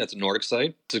 actually. That's a Nordic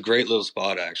site. It's a great little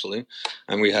spot, actually.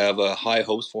 And we have high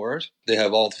hopes for it. They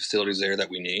have all the facilities there that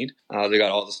we need. They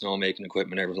got all the snowmaking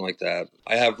equipment, everything like that.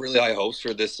 I have really high hopes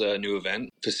for this new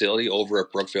event facility over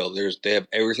at Brookville. They have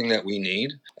everything that we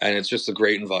need, and it's just a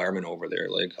great environment over there.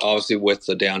 Like, obviously, with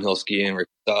the downhill skiing right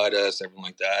beside us, everything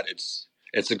like that,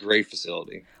 it's a great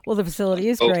facility. Well, the facility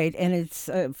is great, and it's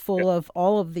full of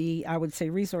all of the, I would say,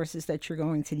 resources that you're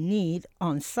going to need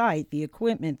on site, the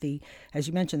equipment, as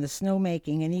you mentioned, the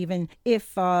snowmaking, and even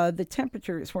if the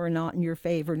temperatures were not in your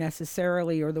favor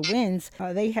necessarily, or the winds,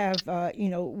 they have,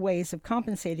 ways of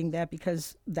compensating that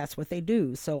because that's what they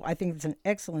do. So I think it's an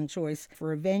excellent choice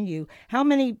for a venue. How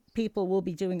many people will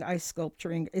be doing ice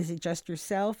sculpturing? Is it just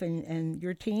yourself and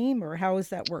your team, or how is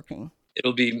that working?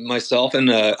 It'll be myself and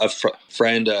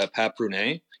friend, Pat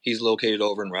Brunet. He's located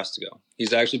over in Rustico.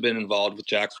 He's actually been involved with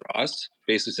Jack Frost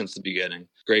basically since the beginning.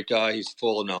 Great guy. He's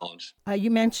full of knowledge.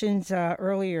 You mentioned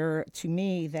earlier to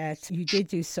me that you did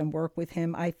do some work with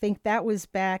him. I think that was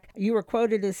back, you were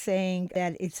quoted as saying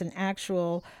that it's an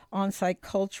actual on-site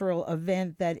cultural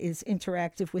event that is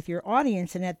interactive with your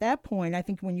audience. And at that point, I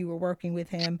think when you were working with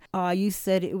him, you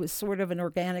said it was sort of an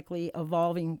organically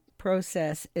evolving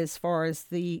process as far as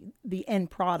the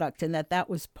end product, and that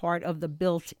was part of the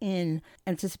built-in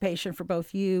anticipation for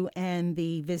both you and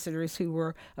the visitors who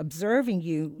were observing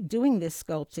you doing this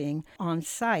sculpting on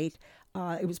site.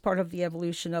 It was part of the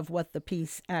evolution of what the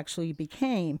piece actually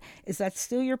became. Is that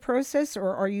still your process,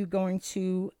 or are you going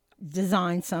to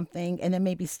design something and then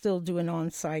maybe still do an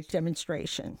on-site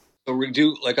demonstration? So we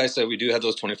do, like I said, we do have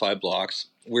those 25 blocks.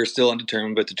 We're still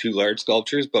undetermined with the two large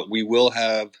sculptures, but we will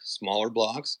have smaller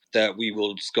blocks that we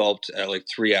will sculpt at like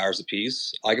 3 hours a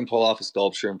piece. I can pull off a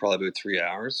sculpture in probably about 3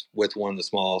 hours with one of the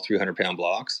small 300-pound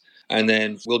blocks. And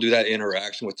then we'll do that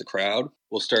interaction with the crowd.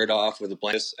 We'll start off with a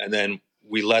blank, and then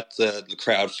we let the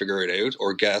crowd figure it out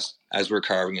or guess as we're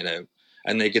carving it out.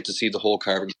 And they get to see the whole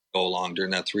carving go along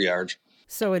during that 3 hours.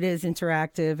 So it is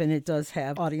interactive, and it does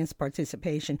have audience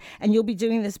participation. And you'll be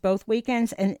doing this both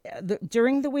weekends and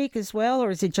during the week as well,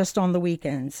 or is it just on the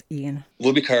weekends, Ian?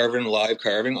 We'll be live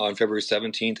carving on February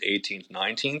 17th, 18th,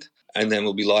 19th, and then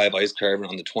we'll be live ice carving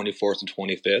on the 24th and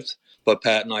 25th. But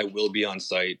Pat and I will be on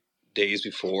site days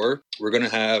before. We're going to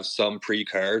have some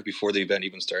pre-carved before the event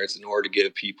even starts in order to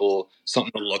give people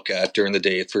something to look at during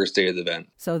the first day of the event.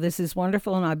 So this is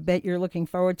wonderful, and I bet you're looking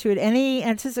forward to it. Any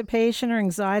anticipation or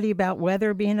anxiety about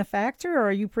weather being a factor, or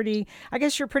are you I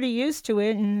guess you're pretty used to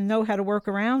it and know how to work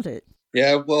around it?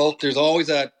 Yeah, well, there's always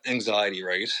that anxiety,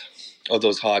 right, of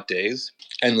those hot days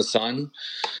and the sun.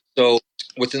 So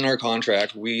within our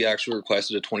contract, we actually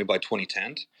requested a 20 by 20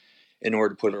 tent in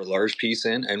order to put our large piece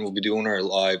in, and we'll be doing our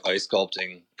live ice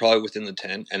sculpting probably within the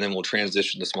tent, and then we'll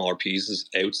transition the smaller pieces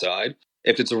outside.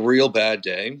 If it's a real bad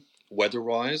day,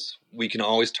 weather-wise, we can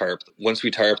always tarp them. Once we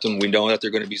tarp them, we know that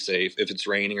they're going to be safe. If it's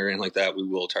raining or anything like that, we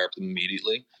will tarp them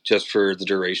immediately, just for the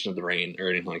duration of the rain or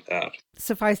anything like that.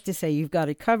 Suffice to say, you've got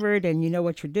it covered, and you know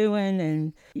what you're doing,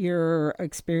 and your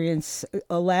experience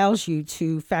allows you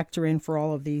to factor in for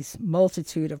all of these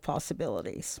multitude of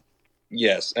possibilities.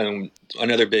 Yes, and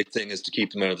another big thing is to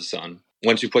keep them out of the sun.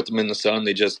 Once you put them in the sun,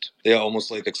 they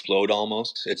almost like explode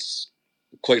almost. It's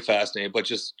quite fascinating, but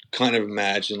just kind of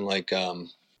imagine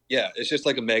it's just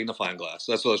like a magnifying glass.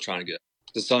 That's what I was trying to get.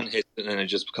 The sun hits it and it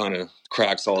just kind of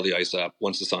cracks all the ice up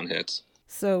once the sun hits.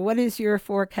 So what is your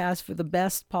forecast for the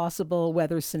best possible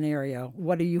weather scenario?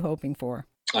 What are you hoping for?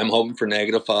 I'm hoping for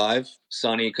 -5,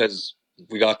 sunny, because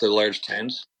we got the large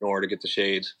tent in order to get the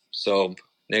shade. So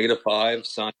 -5,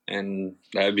 sun, and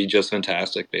that would be just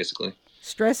fantastic, basically.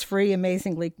 Stress-free,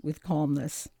 amazingly, with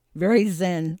calmness. Very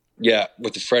zen. Yeah,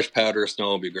 with the fresh powder of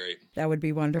snow would be great. That would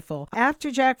be wonderful.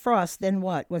 After Jack Frost, then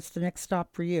what? What's the next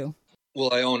stop for you?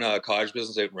 Well, I own a cottage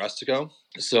business out in Rustico,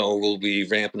 so we'll be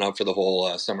ramping up for the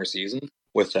whole summer season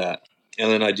with that. And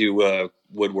then I do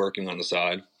woodworking on the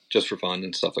side, just for fun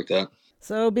and stuff like that.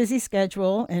 So busy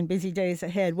schedule and busy days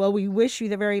ahead. Well, we wish you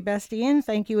the very best, Ian.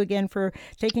 Thank you again for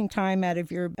taking time out of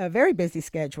your very busy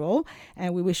schedule.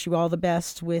 And we wish you all the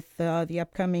best with the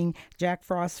upcoming Jack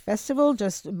Frost Festival,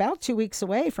 just about 2 weeks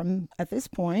away from at this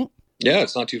point. Yeah,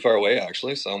 it's not too far away,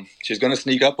 actually. So she's going to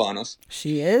sneak up on us.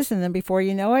 She is. And then before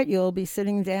you know it, you'll be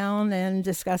sitting down and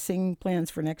discussing plans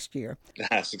for next year.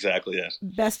 That's exactly it.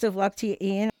 Best of luck to you,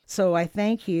 Ian. So I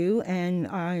thank you,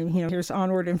 and here's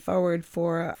onward and forward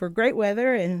for great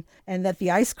weather, and that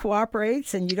the ice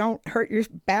cooperates and you don't hurt your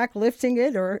back lifting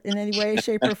it or in any way,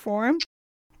 shape, or form.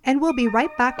 And we'll be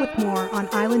right back with more on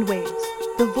Island Waves,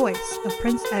 the voice of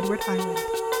Prince Edward Island.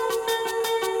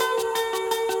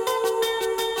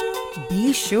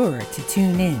 Be sure to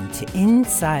tune in to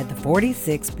Inside the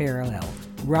 46 Parallel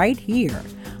right here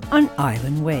on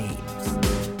Island Waves,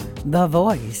 the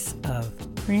voice of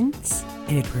Prince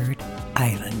Edward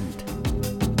Island.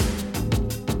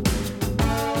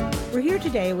 We're here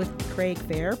today with Craig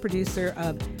Fair, producer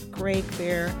of Craig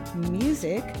Fair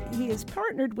Music. He is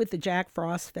partnered with the Jack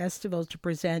Frost Festival to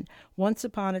present Once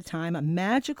Upon a Time, a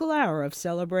magical hour of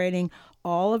celebrating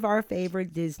all of our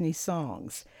favorite Disney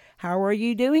songs. How are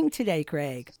you doing today,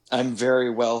 Craig? I'm very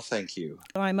well, thank you.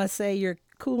 I must say you're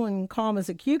cool and calm as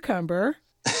a cucumber.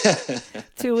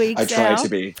 2 weeks I try out. to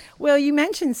be. Well, you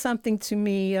mentioned something to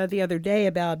me the other day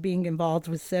about being involved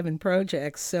with 7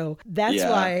 projects. So that's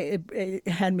why it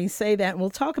had me say that. And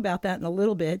we'll talk about that in a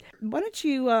little bit. Why don't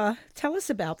you tell us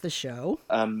about the show?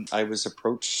 I was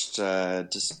approached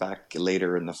just back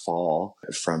later in the fall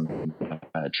from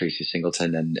Tracy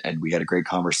Singleton, and we had a great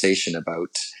conversation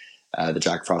about the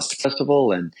Jack Frost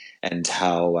Festival and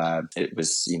how it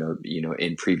was,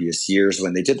 in previous years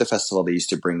when they did the festival, they used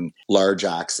to bring large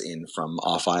acts in from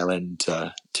off island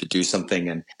to do something.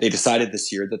 And they decided this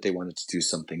year that they wanted to do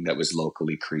something that was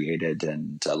locally created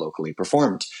and locally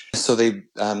performed. So they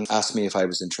asked me if I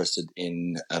was interested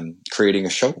in creating a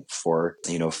show for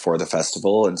the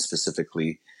festival, and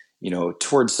specifically,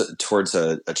 towards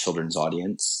a children's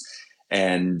audience.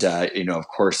 And, of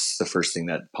course, the first thing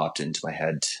that popped into my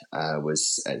head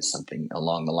was something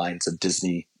along the lines of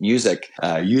Disney music,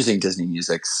 using Disney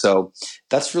music. So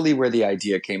that's really where the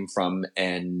idea came from.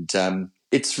 And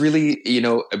it's really,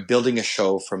 building a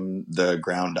show from the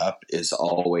ground up is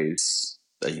always,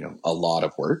 a lot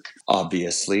of work,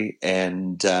 obviously.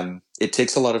 And it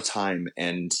takes a lot of time.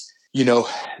 And,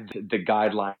 the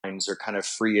guidelines are kind of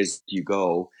free as you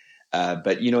go.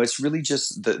 But it's really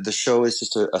just the show is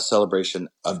just a celebration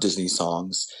of Disney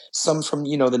songs, some from, the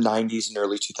 90s and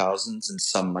early 2000s, and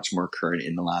some much more current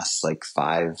in the last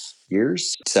 5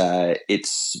 years.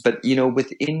 But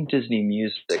within Disney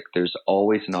music, there's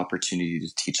always an opportunity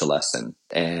to teach a lesson.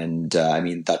 And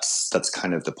that's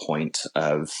kind of the point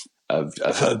of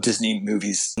Disney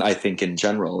movies, I think, in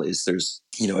general, is there's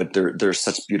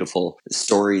such beautiful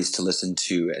stories to listen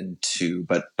to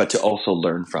but to also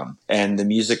learn from. And the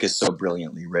music is so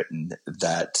brilliantly written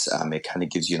that it kind of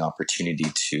gives you an opportunity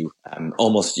to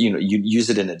almost, you use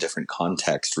it in a different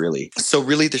context, really. So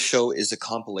really the show is a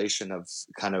compilation of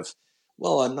kind of,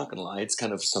 well, I'm not going to lie, it's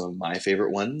kind of some of my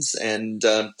favorite ones, and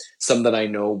some that I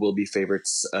know will be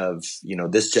favorites of,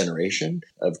 this generation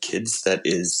of kids that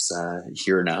is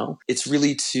here now. It's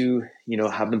really to,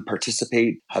 have them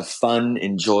participate, have fun,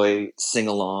 enjoy, sing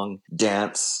along,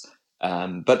 dance,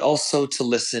 but also to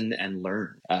listen and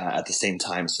learn at the same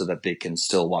time, so that they can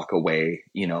still walk away,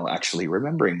 actually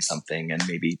remembering something and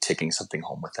maybe taking something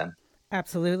home with them.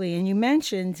 Absolutely. And you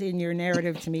mentioned in your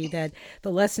narrative to me that the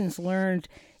lessons learned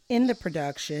in the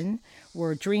production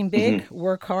were dream big,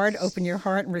 work hard, open your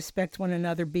heart, and respect one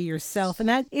another, be yourself. And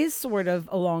that is sort of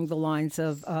along the lines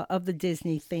of the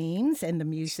Disney themes and the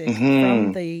music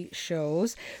from the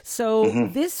shows. So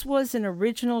this was an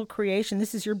original creation.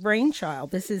 This is your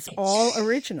brainchild. This is all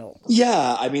original.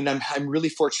 Yeah, I'm really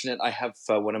fortunate. I have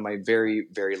one of my very,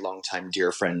 very longtime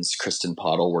dear friends, Kristen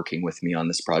Pottle, working with me on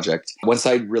this project. Once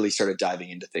I really started diving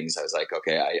into things, I was like,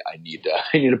 okay, I need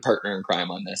a partner in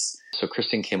crime on this. So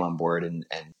Kristen came on board, and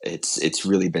it's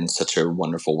really been such a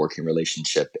wonderful working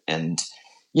relationship. And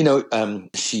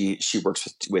she works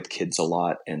with kids a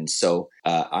lot, and so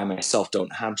I myself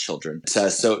don't have children.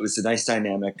 So it was a nice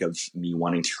dynamic of me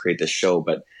wanting to create this show,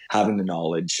 but having the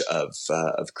knowledge of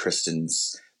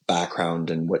Kristen's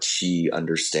background and what she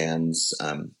understands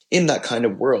in that kind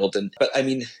of world. But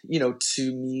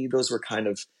to me, those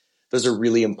are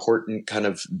really important kind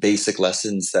of basic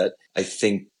lessons that I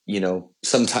think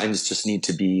sometimes just need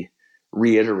to be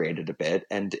reiterated a bit.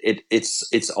 And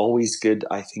it's always good,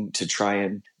 I think, to try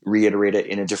and reiterate it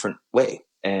in a different way.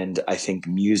 And I think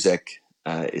music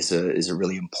is a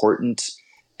really important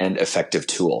and effective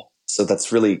tool. So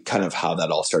that's really kind of how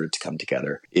that all started to come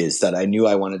together, is that I knew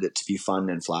I wanted it to be fun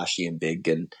and flashy and big,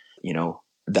 and,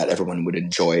 that everyone would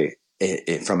enjoy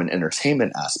it from an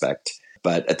entertainment aspect.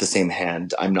 But at the same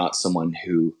hand, I'm not someone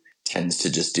who tends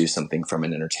to just do something from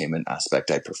an entertainment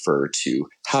aspect. I prefer to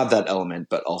have that element,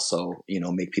 but also,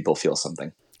 make people feel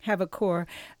something. Have a core.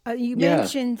 You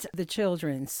mentioned the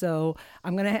children, so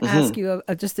I'm going to ask you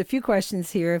just a few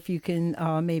questions here, if you can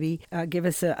maybe give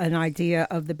us an idea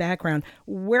of the background.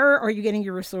 Where are you getting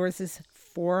your resources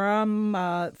from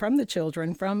the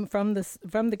children, from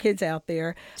the kids out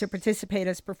there to participate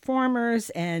as performers.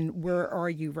 And where are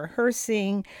you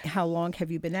rehearsing? How long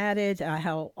have you been at it?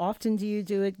 How often do you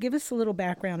do it? Give us a little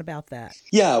background about that.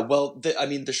 Yeah, well,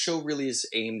 the show really is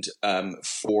aimed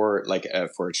for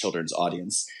a children's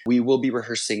audience. We will be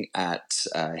rehearsing at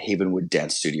Havenwood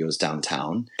Dance Studios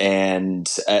downtown. And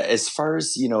as far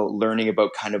as, learning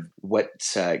about kind of what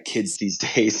kids these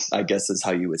days, I guess is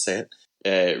how you would say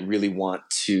it, really want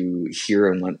to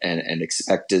hear and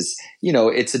expect is,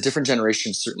 it's a different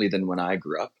generation certainly than when I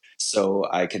grew up. So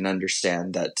I can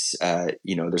understand that,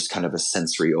 there's kind of a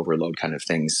sensory overload kind of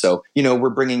thing. So, we're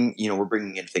bringing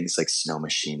in things like snow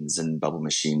machines and bubble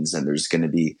machines, and there's going to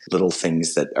be little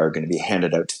things that are going to be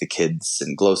handed out to the kids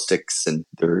and glow sticks, and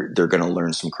they're going to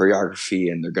learn some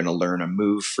choreography, and they're going to learn a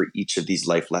move for each of these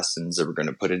life lessons, and we're going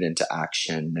to put it into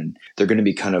action, and they're going to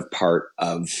be kind of part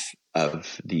of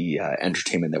the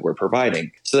entertainment that we're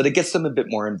providing, so that it gets them a bit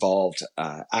more involved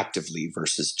actively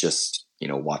versus just,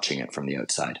 watching it from the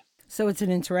outside. So it's an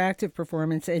interactive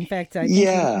performance. In fact, I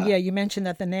think you mentioned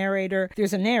that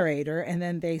there's a narrator, and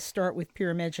then they start with Pure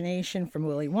Imagination from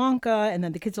Willy Wonka, and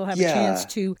then the kids will have a chance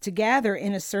to gather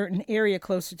in a certain area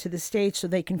closer to the stage so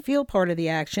they can feel part of the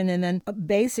action. And then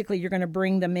basically you're going to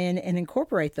bring them in and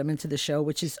incorporate them into the show,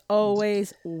 which is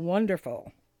always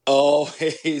wonderful.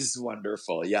 Always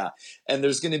wonderful. Yeah. And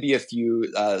there's going to be a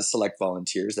few select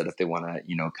volunteers that if they want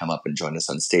to, come up and join us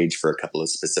on stage for a couple of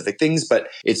specific things, but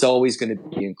it's always going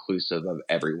to be inclusive of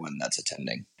everyone that's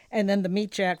attending. And then the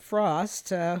Meet Jack Frost,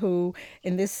 who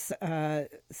in this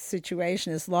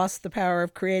situation has lost the power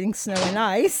of creating snow and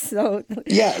ice. So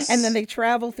yes. And then they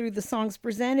travel through the songs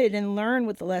presented and learn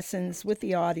with the lessons with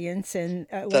the audience and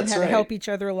learn how to help each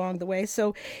other along the way.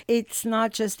 So it's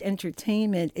not just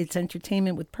entertainment; it's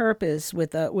entertainment with purpose,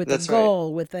 with a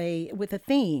goal, with a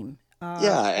theme.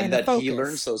 And that he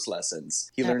learns those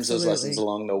lessons. He learns those lessons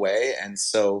along the way, and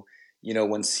so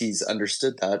once he's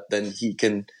understood that, then he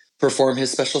can perform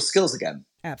his special skills again.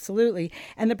 Absolutely.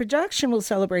 And the production will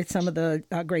celebrate some of the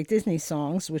great Disney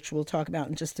songs, which we'll talk about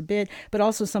in just a bit, but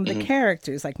also some of the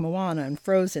characters like Moana and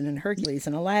Frozen and Hercules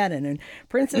and Aladdin and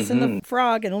Princess and the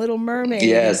Frog and Little Mermaid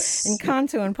and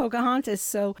Kanto and Pocahontas.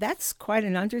 So that's quite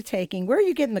an undertaking. Where are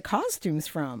you getting the costumes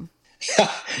from?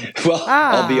 Well,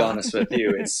 I'll be honest with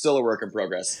you. It's still a work in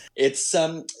progress. It's,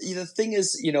 the thing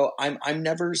is, I'm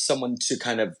never someone to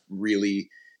kind of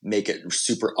really make it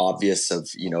super obvious of,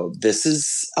 this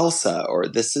is Elsa or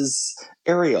this is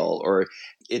Ariel, or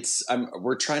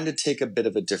we're trying to take a bit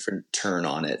of a different turn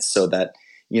on it so that,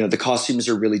 the costumes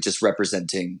are really just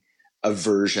representing a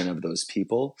version of those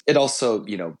people. It also,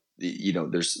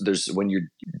 there's when you're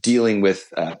dealing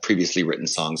with previously written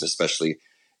songs, especially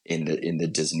in the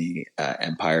Disney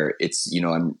empire, it's,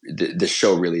 the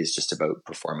show really is just about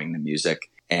performing the music,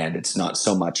 and it's not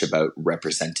so much about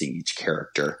representing each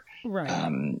character.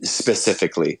 Right.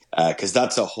 Specifically, because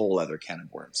that's a whole other can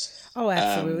of worms. Oh,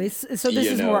 absolutely. So this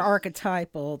is more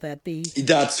archetypal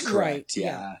That's correct.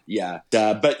 Right, yeah.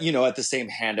 But, at the same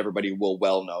hand, everybody will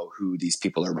well know who these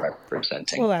people are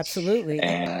representing. Well, absolutely.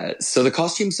 So the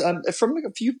costumes, from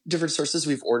a few different sources,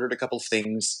 we've ordered a couple of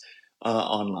things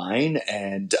online,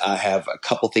 and I have a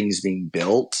couple things being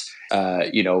built,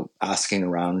 asking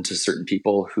around to certain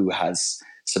people who has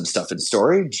some stuff in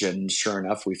storage, and sure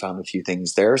enough, we found a few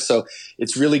things there. So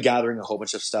it's really gathering a whole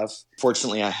bunch of stuff.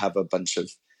 Fortunately, I have a bunch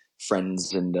of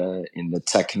friends in the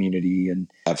tech community, and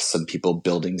have some people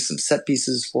building some set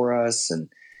pieces for us, and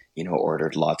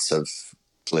ordered lots of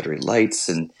glittery lights,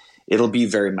 and it'll be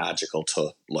very magical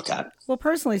to look at. Well,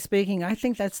 personally speaking, I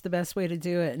think that's the best way to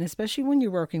do it, and especially when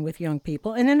you're working with young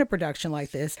people and in a production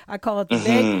like this. I call it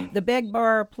the beg,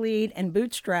 borrow, plead, and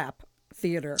bootstrap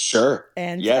theater. Sure.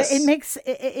 And yes.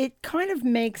 it kind of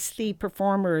makes the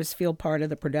performers feel part of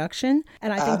the production.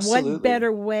 And I think Absolutely. What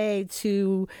better way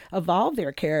to evolve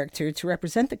their character, to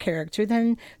represent the character,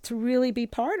 than to really be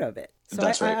part of it. So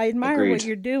That's right. I admire Agreed. what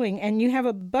you're doing. And you have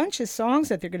a bunch of songs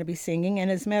that they're going to be singing.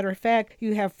 And as a matter of fact,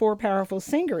 you have 4 powerful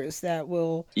singers that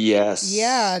will... Yes.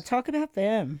 Yeah, talk about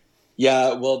them.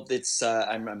 Yeah, well, it's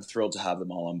I'm thrilled to have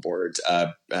them all on board.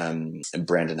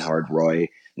 Brandon Howard Roy,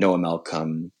 Noah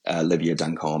Malcolm, Livia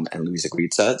Duncombe, and Louisa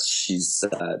Guizza.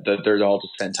 They're all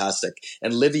just fantastic.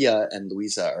 And Livia and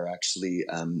Louisa are actually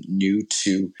new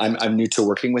to. I'm new to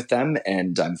working with them,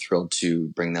 and I'm thrilled to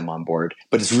bring them on board.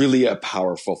 But it's really a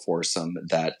powerful foursome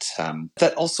that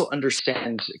also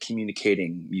understand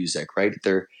communicating music. Right?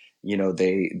 They're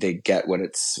they get what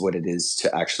it is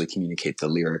to actually communicate the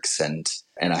lyrics and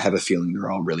And I have a feeling they're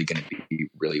all really going to be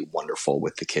really wonderful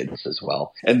with the kids as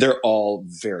well. And they're all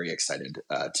very excited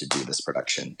to do this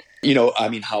production. I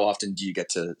mean, how often do you get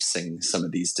to sing some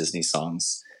of these Disney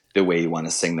songs the way you want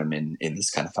to sing them in this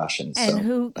kind of fashion? And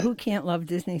who can't love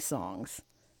Disney songs?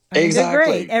 Exactly. They're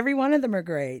great. Every one of them are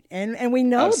great. And we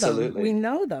know them. We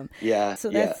know them. Yeah. So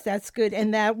that's good.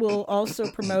 And that will also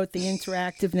promote the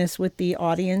interactiveness with the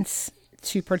audience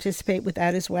to participate with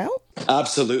that as well?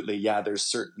 Absolutely. Yeah, there's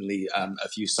certainly a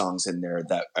few songs in there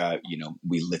that,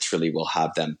 we literally will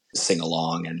have them sing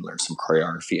along and learn some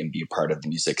choreography and be a part of the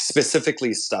music.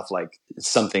 Specifically stuff like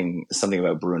something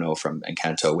about Bruno from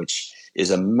Encanto, which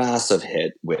is a massive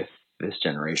hit with this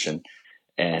generation.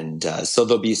 And so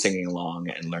they'll be singing along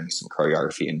and learning some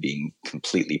choreography and being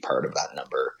completely part of that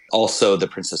number. Also, the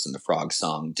Princess and the Frog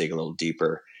song, Dig a Little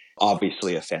Deeper.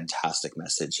 Obviously, a fantastic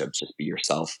message of just be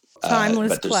yourself.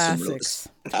 Timeless classics.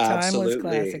 Absolutely. Timeless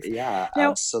classics. Yeah,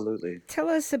 now, absolutely. Tell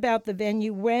us about the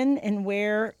venue. When and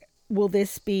where will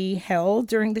this be held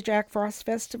during the Jack Frost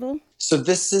Festival? So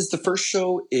the first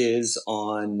show is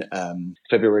on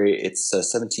February, it's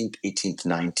 17th, 18th,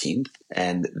 19th.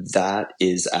 And that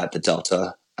is at the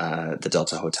Delta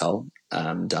Hotel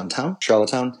downtown,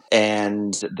 Charlottetown.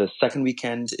 And the second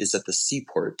weekend is at the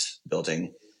Seaport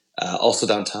building. Also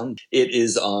downtown. It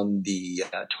is on the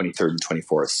 23rd and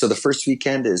 24th. So the first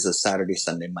weekend is a Saturday,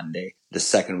 Sunday, Monday. The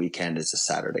second weekend is a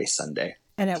Saturday, Sunday.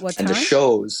 And at what time? And the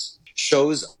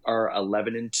shows are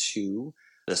 11 and 2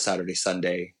 the Saturday,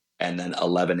 Sunday, and then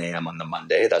 11 a.m. on the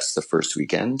Monday. That's the first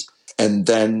weekend. And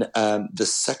then the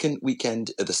second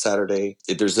weekend, the Saturday,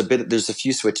 there's a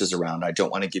few switches around. I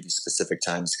don't want to give you specific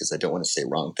times because I don't want to say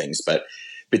wrong things, but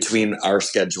between our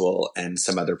schedule and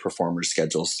some other performers'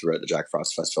 schedules throughout the Jack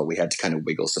Frost Festival, we had to kind of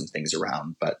wiggle some things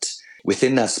around. But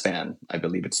within that span, I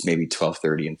believe it's maybe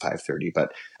 12:30 and 5:30,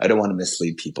 but I don't want to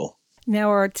mislead people.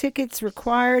 Now, are tickets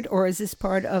required, or is this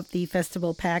part of the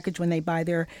festival package when they buy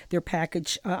their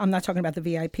package? I'm not talking about the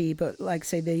VIP, but like,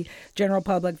 say, the general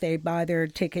public, they buy their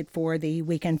ticket for the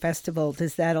weekend festival.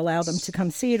 Does that allow them to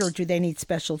come see it, or do they need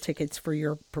special tickets for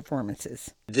your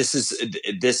performances? This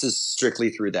is strictly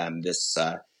through them.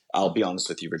 I'll be honest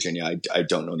with you, Virginia, I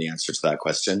don't know the answer to that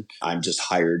question. I'm just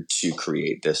hired to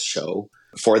create this show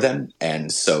for them. And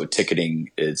so ticketing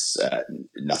is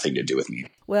nothing to do with me.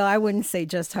 Well, I wouldn't say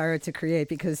just hired to create,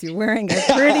 because you're wearing a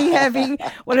pretty heavy,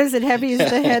 what is it? Heavy is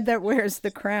the head that wears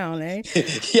the crown, eh?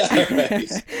 Yeah,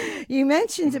 right. You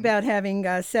mentioned about having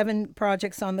 7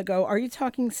 projects on the go. Are you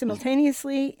talking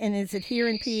simultaneously, and is it here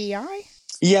in PEI?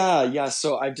 Yeah.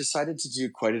 So I've decided to do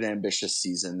quite an ambitious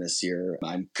season this year.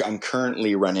 I'm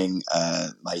currently running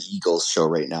my Eagles show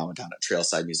right now down at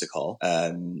Trailside Music Hall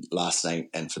last night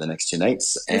and for the next 2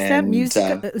 nights. Is that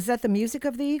music? Is that the music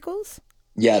of the Eagles?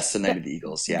 Yeah, it's the Night of the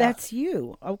Eagles. Yeah, that's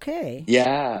you. Okay.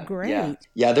 Yeah, great.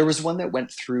 Yeah. There was one that went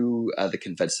through the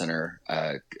Convent Center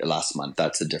last month.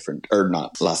 That's a different, or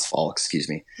not last fall, excuse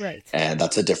me. Right. And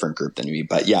that's a different group than me.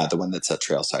 But yeah, the one that's at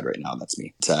Trailside right now, that's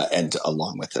me. And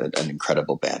along with an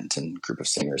incredible band and group of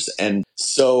singers. And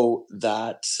so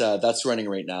that's running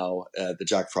right now. The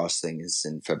Jack Frost thing is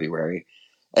in February.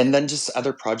 And then just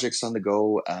other projects on the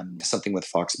go, something with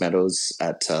Fox Meadows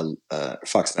at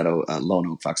Fox Meadow, Lone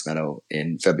Oak Fox Meadow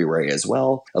in February as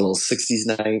well. A little 60s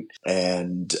night,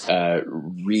 and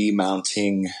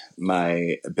remounting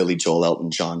my Billy Joel Elton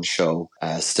John show,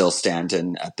 Still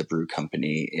Standing at the Brew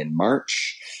Company in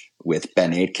March with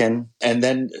Ben Aitken. And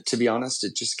then, to be honest,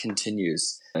 it just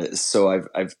continues. So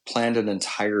I've planned an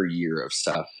entire year of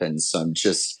stuff. And so I'm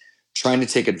just trying to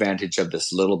take advantage of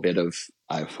this little bit of,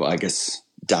 I guess,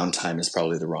 downtime is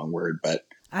probably the wrong word, but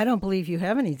I don't believe you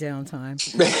have any downtime.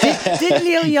 Didn't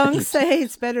Neil Young say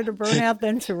it's better to burn out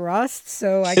than to rust?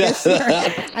 So I guess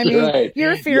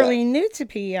you're fairly new to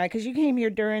PEI, because you came here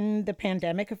during the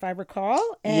pandemic, if I recall.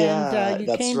 And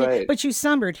you came right. But you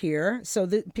summered here, so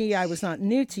the PEI was not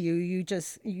new to you. You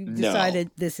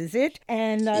decided this is it.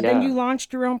 And then you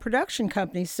launched your own production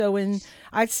company. So in,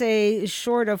 I'd say,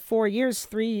 short of 4 years,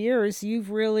 3 years,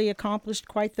 you've really accomplished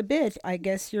quite the bit. I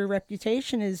guess your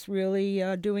reputation is really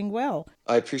doing well.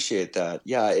 I appreciate that.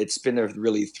 Yeah, it's been a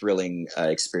really thrilling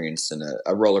experience and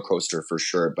a roller coaster for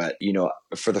sure. But,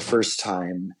 for the first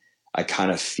time, I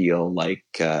kind of feel like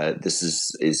this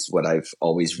is what I've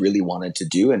always really wanted to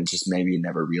do and just maybe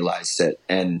never realized it.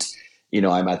 And,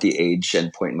 I'm at the age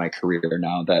and point in my career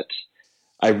now that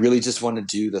I really just want to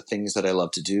do the things that I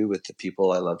love to do with the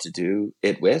people I love to do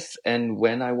it with and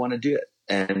when I want to do it.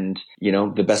 And,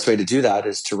 the best way to do that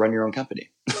is to run your own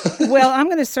company. Well, I'm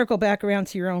going to circle back around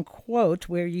to your own quote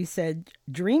where you said,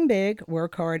 dream big,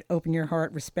 work hard, open your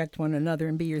heart, respect one another,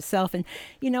 and be yourself. And,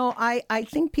 I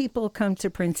think people come to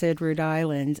Prince Edward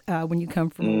Island when you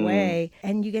come from away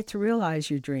and you get to realize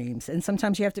your dreams. And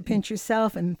sometimes you have to pinch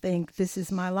yourself and think, this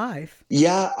is my life.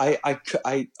 Yeah,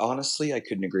 I honestly, I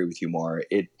couldn't agree with you more.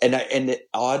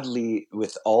 Oddly,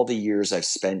 with all the years I've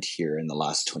spent here in the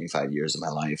last 25 years of my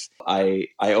life, I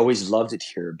always loved it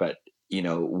here. But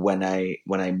when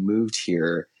I moved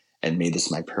here and made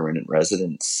this my permanent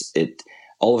residence, it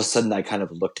all of a sudden I kind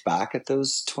of looked back at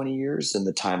those 20 years and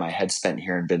the time I had spent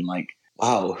here and been like,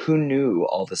 wow, who knew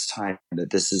all this time that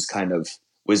this is kind of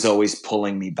was always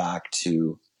pulling me back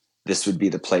to this would be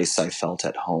the place I felt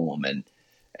at home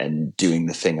and doing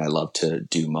the thing I love to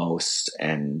do most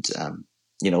and,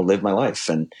 live my life.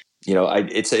 And,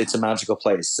 it's a magical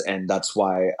place. And that's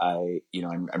why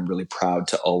I'm really proud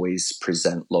to always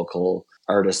present local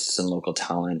artists and local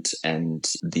talent.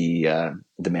 And the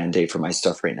mandate for my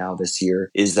stuff right now this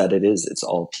year is that it's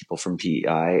all people from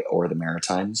PEI or the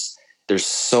Maritimes. There's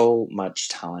so much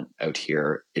talent out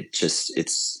here. It's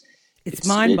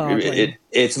mind-boggling.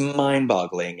 It's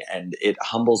mind-boggling, and it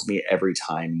humbles me every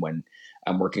time when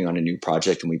I'm working on a new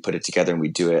project and we put it together and we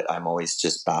do it. I'm always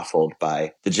just baffled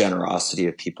by the generosity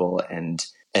of people and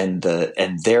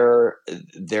they're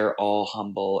all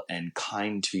humble and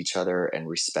kind to each other and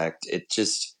respect.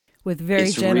 With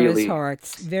very generous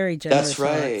hearts, very generous.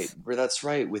 That's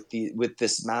right. With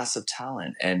this massive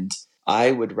talent, and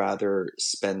I would rather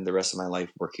spend the rest of my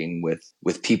life working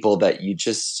with people that you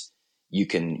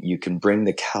can bring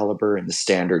the caliber and the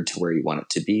standard to where you want it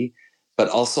to be, but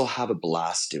also have a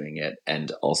blast doing it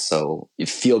and also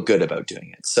feel good about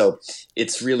doing it. So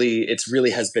it's really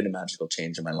has been a magical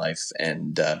change in my life,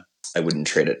 and I wouldn't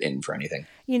trade it in for anything.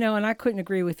 And I couldn't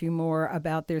agree with you more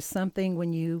about there's something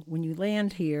when you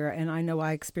land here, and I know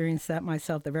I experienced that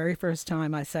myself the very first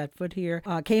time I set foot here,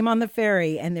 came on the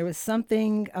ferry, and there was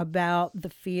something about the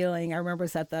feeling. I remember I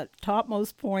was at the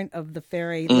topmost point of the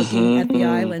ferry looking at the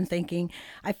island thinking,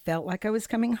 I felt like I was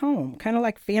coming home, kind of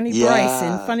like Fanny Bryce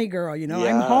in Funny Girl,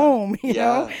 I'm home,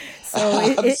 know? So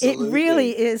it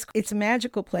really is, it's a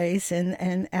magical place,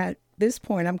 and at this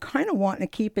point, I'm kind of wanting to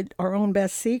keep it our own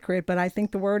best secret, but I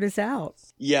think the word is out.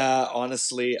 Yeah,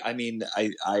 honestly, I mean,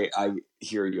 I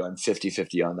hear you. I'm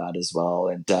 50-50 on that as well.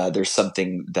 And there's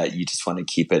something that you just want to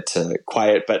keep it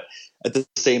quiet. But at the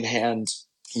same hand,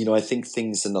 I think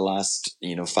things in the last,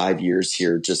 5 years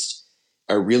here just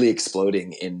are really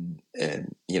exploding in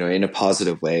a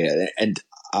positive way. And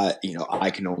I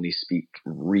can only speak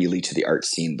really to the art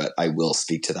scene, but I will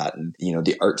speak to that. And,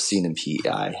 the art scene in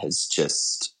PEI has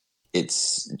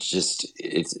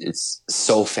it's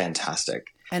so fantastic.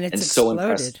 And it's exploded. So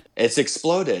impressive. It's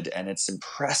exploded, and it's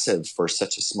impressive for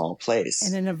such a small place.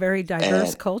 And in a very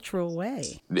diverse cultural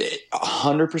way.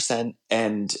 100%.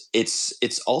 And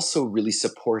it's also really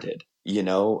supported,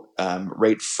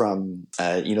 right from,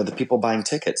 the people buying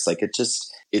tickets. Like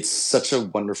it's such a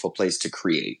wonderful place to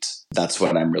create. That's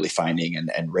what I'm really finding.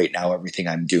 And right now, everything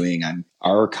I'm doing,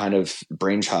 our kind of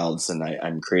brainchilds, and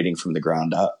I'm creating from the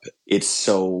ground up. It's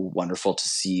so wonderful to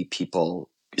see people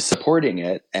supporting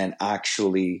it and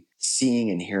actually seeing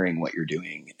and hearing what you're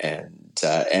doing and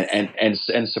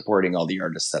supporting all the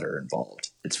artists that are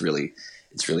involved. It's really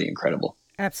incredible.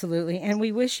 Absolutely. And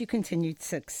we wish you continued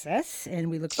success, and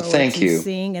we look forward to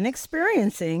seeing and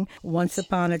experiencing Once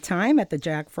Upon a Time at the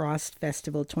Jack Frost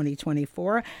Festival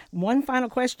 2024. One final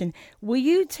question. Will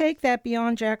you take that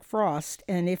beyond Jack Frost?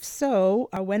 And if so,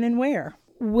 when and where?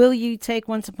 Will you take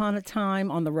Once Upon a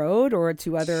Time on the road or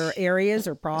to other areas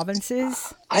or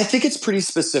provinces? I think it's pretty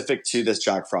specific to this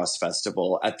Jack Frost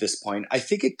Festival at this point. I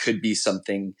think it could be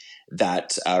something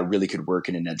that really could work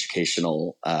in an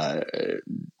educational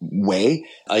way.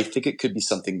 I think it could be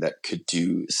something that could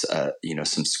do,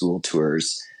 some school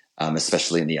tours,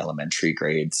 especially in the elementary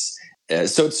grades.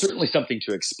 So it's certainly something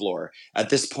to explore.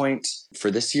 At this point, for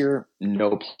this year,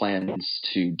 no plans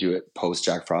to do it post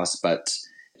Jack Frost, but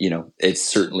it's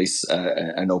certainly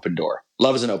an open door.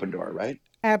 Love is an open door, right?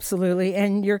 Absolutely.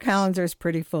 And your calendar is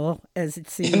pretty full, as it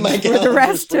seems, for the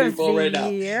rest of the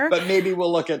year. But maybe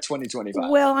we'll look at 2025.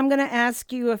 Well, I'm going to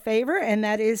ask you a favor, and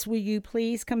that is, will you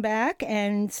please come back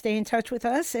and stay in touch with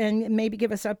us and maybe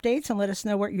give us updates and let us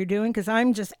know what you're doing? Because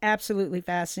I'm just absolutely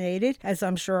fascinated, as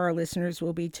I'm sure our listeners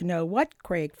will be, to know what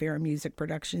Craig Fair Music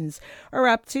Productions are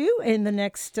up to in the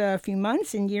next few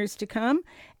months and years to come.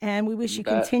 And we wish you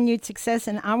continued success.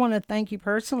 And I want to thank you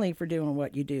personally for doing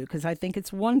what you do, because I think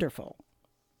it's wonderful.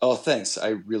 Oh, thanks. I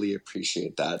really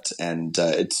appreciate that. And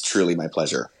it's truly my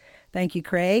pleasure. Thank you,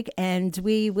 Craig. And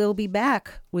we will be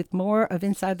back with more of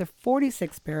Inside the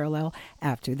 46th Parallel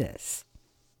after this.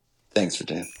 Thanks for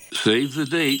Dan. Save the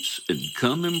dates and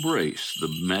come embrace the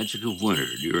magic of winter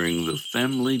during the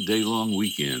family day-long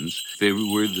weekends,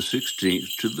 February the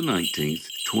 16th to the 19th,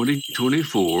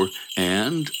 2024,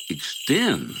 and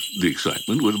extend the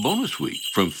excitement with a bonus week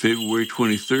from February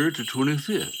 23rd to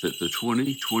 25th at the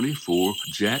 2024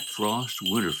 Jack Frost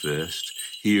Winterfest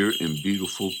here in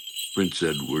beautiful Prince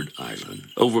Edward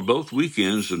Island. Over both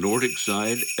weekends, the Nordic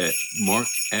side at Mark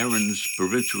Aaron's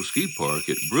Provincial Ski Park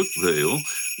at Brookvale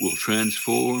will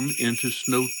transform into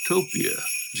Snowtopia.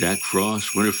 Jack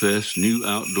Frost Winterfest new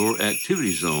outdoor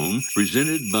activity zone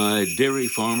presented by dairy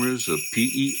farmers of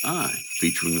PEI,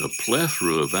 featuring a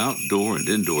plethora of outdoor and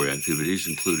indoor activities,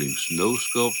 including snow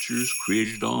sculptures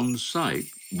created on site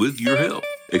with your help.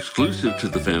 Exclusive to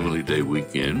the Family Day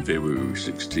weekend, February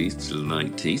 16th to the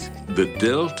 19th, the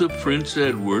Delta Prince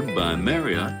Edward by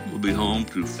Marriott will be home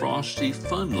to Frosty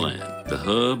Funland, the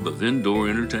hub of indoor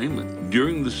entertainment.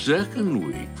 During the second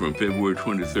week, from February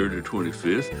 23rd to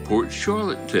 25th, Port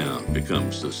Charlottetown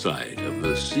becomes the site of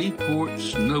the Seaport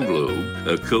Snow Globe,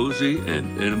 a cozy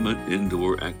and intimate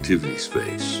indoor activity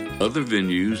space. Other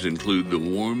venues include the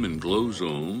Warm and Glow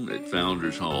Zone at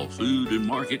Founders Hall Food and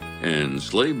Market and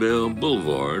Sleigh Bell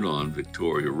Boulevard on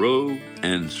Victoria Road,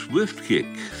 and Swift Kick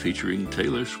featuring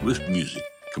Taylor Swift music.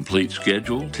 Complete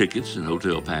schedule, tickets, and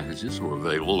hotel packages are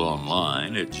available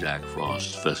online at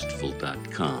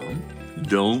jackfrostfestival.com.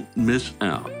 Don't miss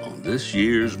out on this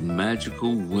year's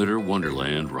magical winter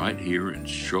wonderland right here in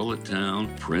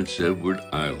Charlottetown, Prince Edward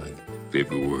Island,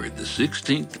 February the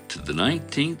 16th to the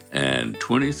 19th and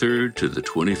 23rd to the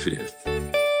 25th.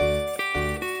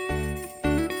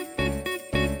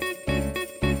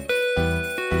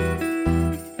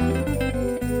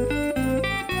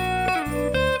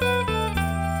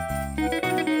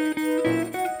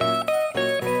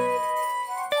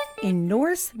 In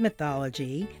Norse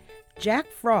mythology, Jack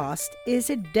Frost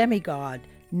is a demigod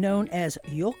known as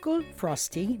Jökull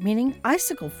Frosti, meaning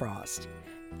icicle frost.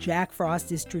 Jack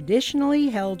Frost is traditionally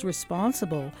held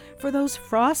responsible for those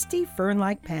frosty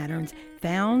fern-like patterns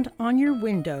found on your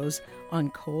windows on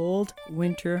cold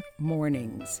winter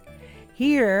mornings.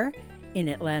 Here in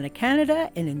Atlantic,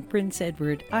 Canada, and in Prince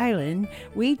Edward Island,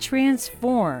 we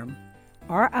transform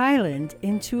our island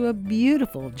into a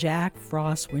beautiful Jack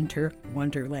Frost winter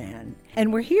wonderland.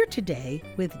 And we're here today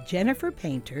with Jennifer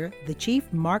Painter, the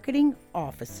Chief Marketing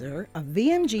Officer of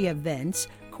VMG Events,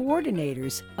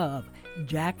 coordinators of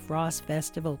Jack Frost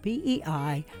Festival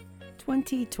PEI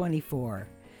 2024.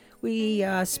 We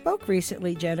spoke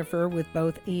recently, Jennifer, with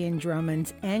both Ian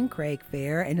Drummond and Craig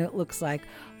Fair, and it looks like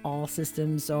all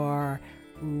systems are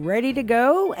ready to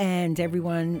go and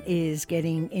everyone is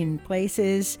getting in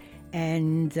places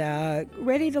and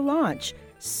ready to launch.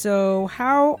 So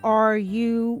how are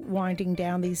you winding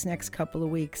down these next couple of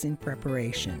weeks in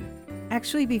preparation?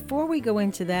 Actually, before we go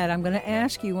into that, I'm going to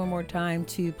ask you one more time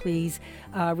to please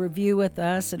review with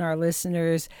us and our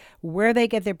listeners where they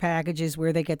get their packages,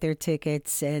 where they get their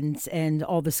tickets, and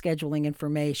all the scheduling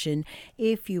information,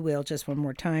 if you will. Just one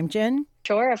more time, Jen.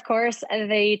 Sure, of course.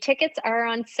 The tickets are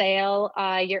on sale.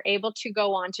 You're able to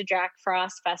go on to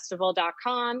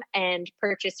jackfrostfestival.com and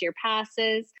purchase your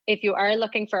passes. If you are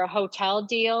looking for a hotel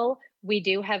deal, we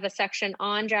do have a section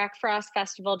on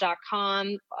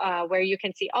jackfrostfestival.com where you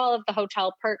can see all of the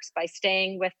hotel perks by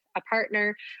staying with a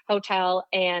partner hotel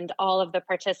and all of the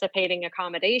participating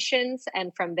accommodations.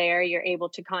 And from there, you're able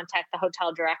to contact the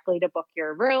hotel directly to book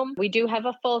your room. We do have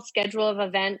a full schedule of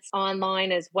events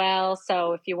online as well.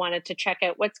 So if you wanted to check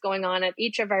out what's going on at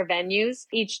each of our venues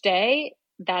each day,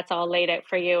 that's all laid out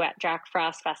for you at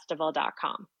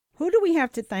jackfrostfestival.com. Who do we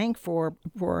have to thank for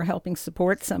helping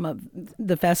support some of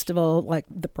the festival, like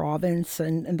the province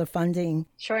and the funding?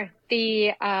 Sure.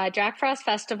 The Jack Frost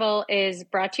Festival is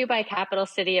brought to you by Capital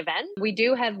City Event. We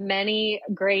do have many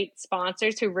great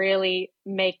sponsors who really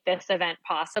make this event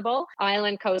possible.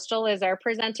 Island Coastal is our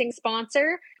presenting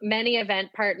sponsor. Many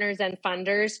event partners and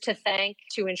funders to thank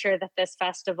to ensure that this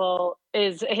festival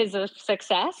is a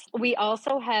success. We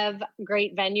also have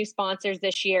great venue sponsors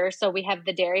this year. So we have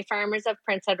the Dairy Farmers of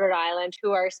Prince Edward Island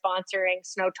who are sponsoring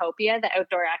Snowtopia, the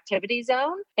outdoor activity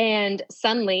zone. And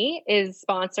Sunlee is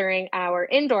sponsoring our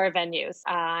indoor venue venues,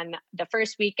 on the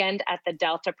first weekend at the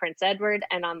Delta Prince Edward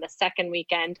and on the second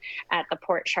weekend at the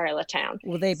Port Charlottetown.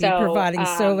 Will they be providing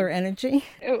solar energy?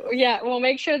 Yeah, we'll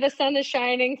make sure the sun is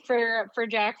shining for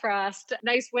Jack Frost.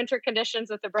 Nice winter conditions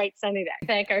with a bright sunny day.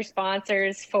 Thank our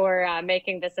sponsors for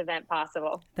making this event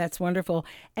possible. That's wonderful.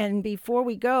 And before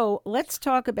we go, let's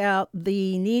talk about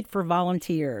the need for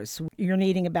volunteers. You're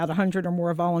needing about 100 or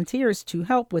more volunteers to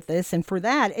help with this. And for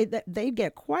that, they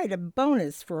get quite a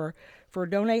bonus for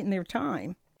donating their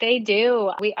time. They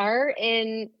do. We are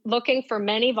looking for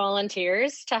many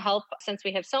volunteers to help, since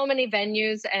we have so many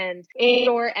venues and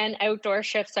indoor and outdoor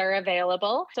shifts are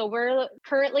available. So we're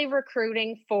currently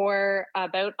recruiting for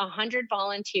about 100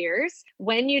 volunteers.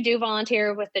 When you do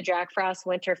volunteer with the Jack Frost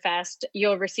Winterfest,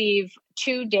 you'll receive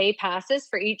 2 day passes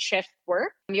for each shift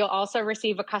work. You'll also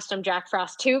receive a custom Jack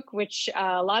Frost toque, which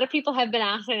a lot of people have been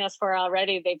asking us for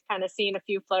already. They've kind of seen a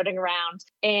few floating around,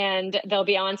 and there'll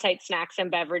be on-site snacks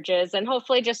and beverages, and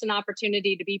hopefully just an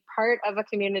opportunity to be part of a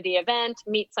community event,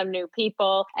 meet some new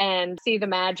people, and see the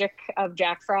magic of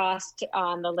Jack Frost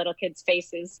on the little kids'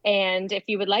 faces. And if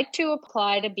you would like to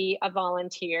apply to be a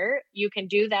volunteer, you can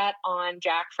do that on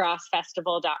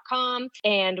jackfrostfestival.com.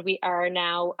 And we are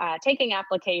now taking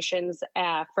applications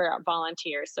for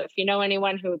volunteers. So if you know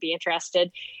anyone who would be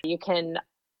interested, you can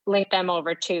link them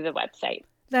over to the website.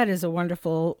 That is a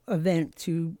wonderful event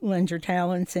to lend your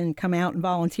talents and come out and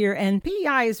volunteer. And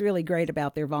PEI is really great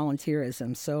about their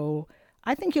volunteerism. So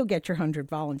I think you'll get your 100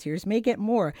 volunteers, may get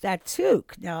more. That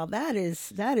toque, now that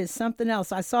is something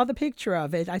else. I saw the picture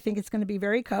of it. I think it's going to be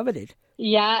very coveted.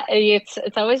 Yeah, it's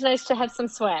always nice to have some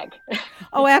swag.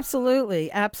 Oh, absolutely.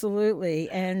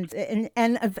 And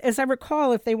as I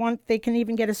recall, if they want, they can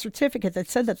even get a certificate that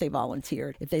said that they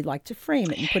volunteered, if they'd like to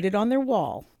frame it and put it on their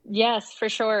wall. Yes, for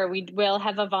sure. We will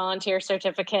have a volunteer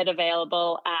certificate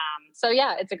available. So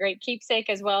yeah, it's a great keepsake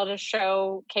as well to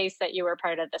showcase that you were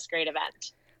part of this great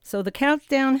event. So the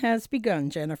countdown has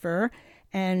begun, Jennifer.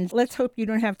 And let's hope you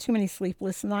don't have too many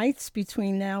sleepless nights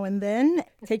between now and then.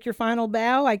 Take your final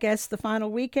bow, I guess, the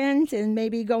final weekend, and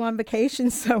maybe go on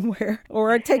vacation somewhere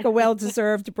or take a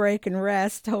well-deserved break and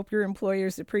rest. Hope your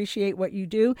employers appreciate what you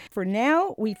do. For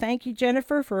now, we thank you,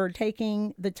 Jennifer, for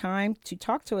taking the time to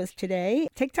talk to us today.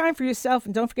 Take time for yourself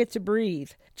and don't forget to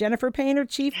breathe. Jennifer Painter,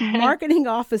 Chief Marketing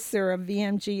Officer of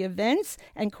VMG Events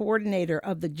and Coordinator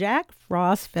of the Jack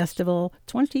Frost Festival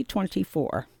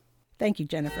 2024. Thank you,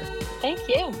 Jennifer. Thank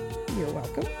you. You're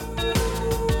welcome.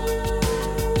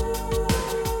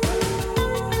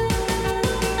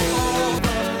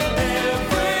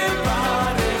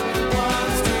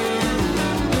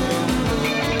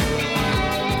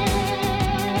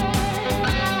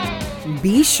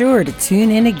 Be sure to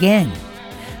tune in again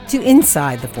to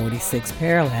Inside the 46th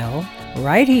Parallel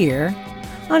right here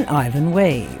on Island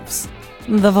Waves,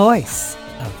 the voice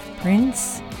of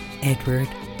Prince Edward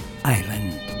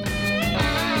Island.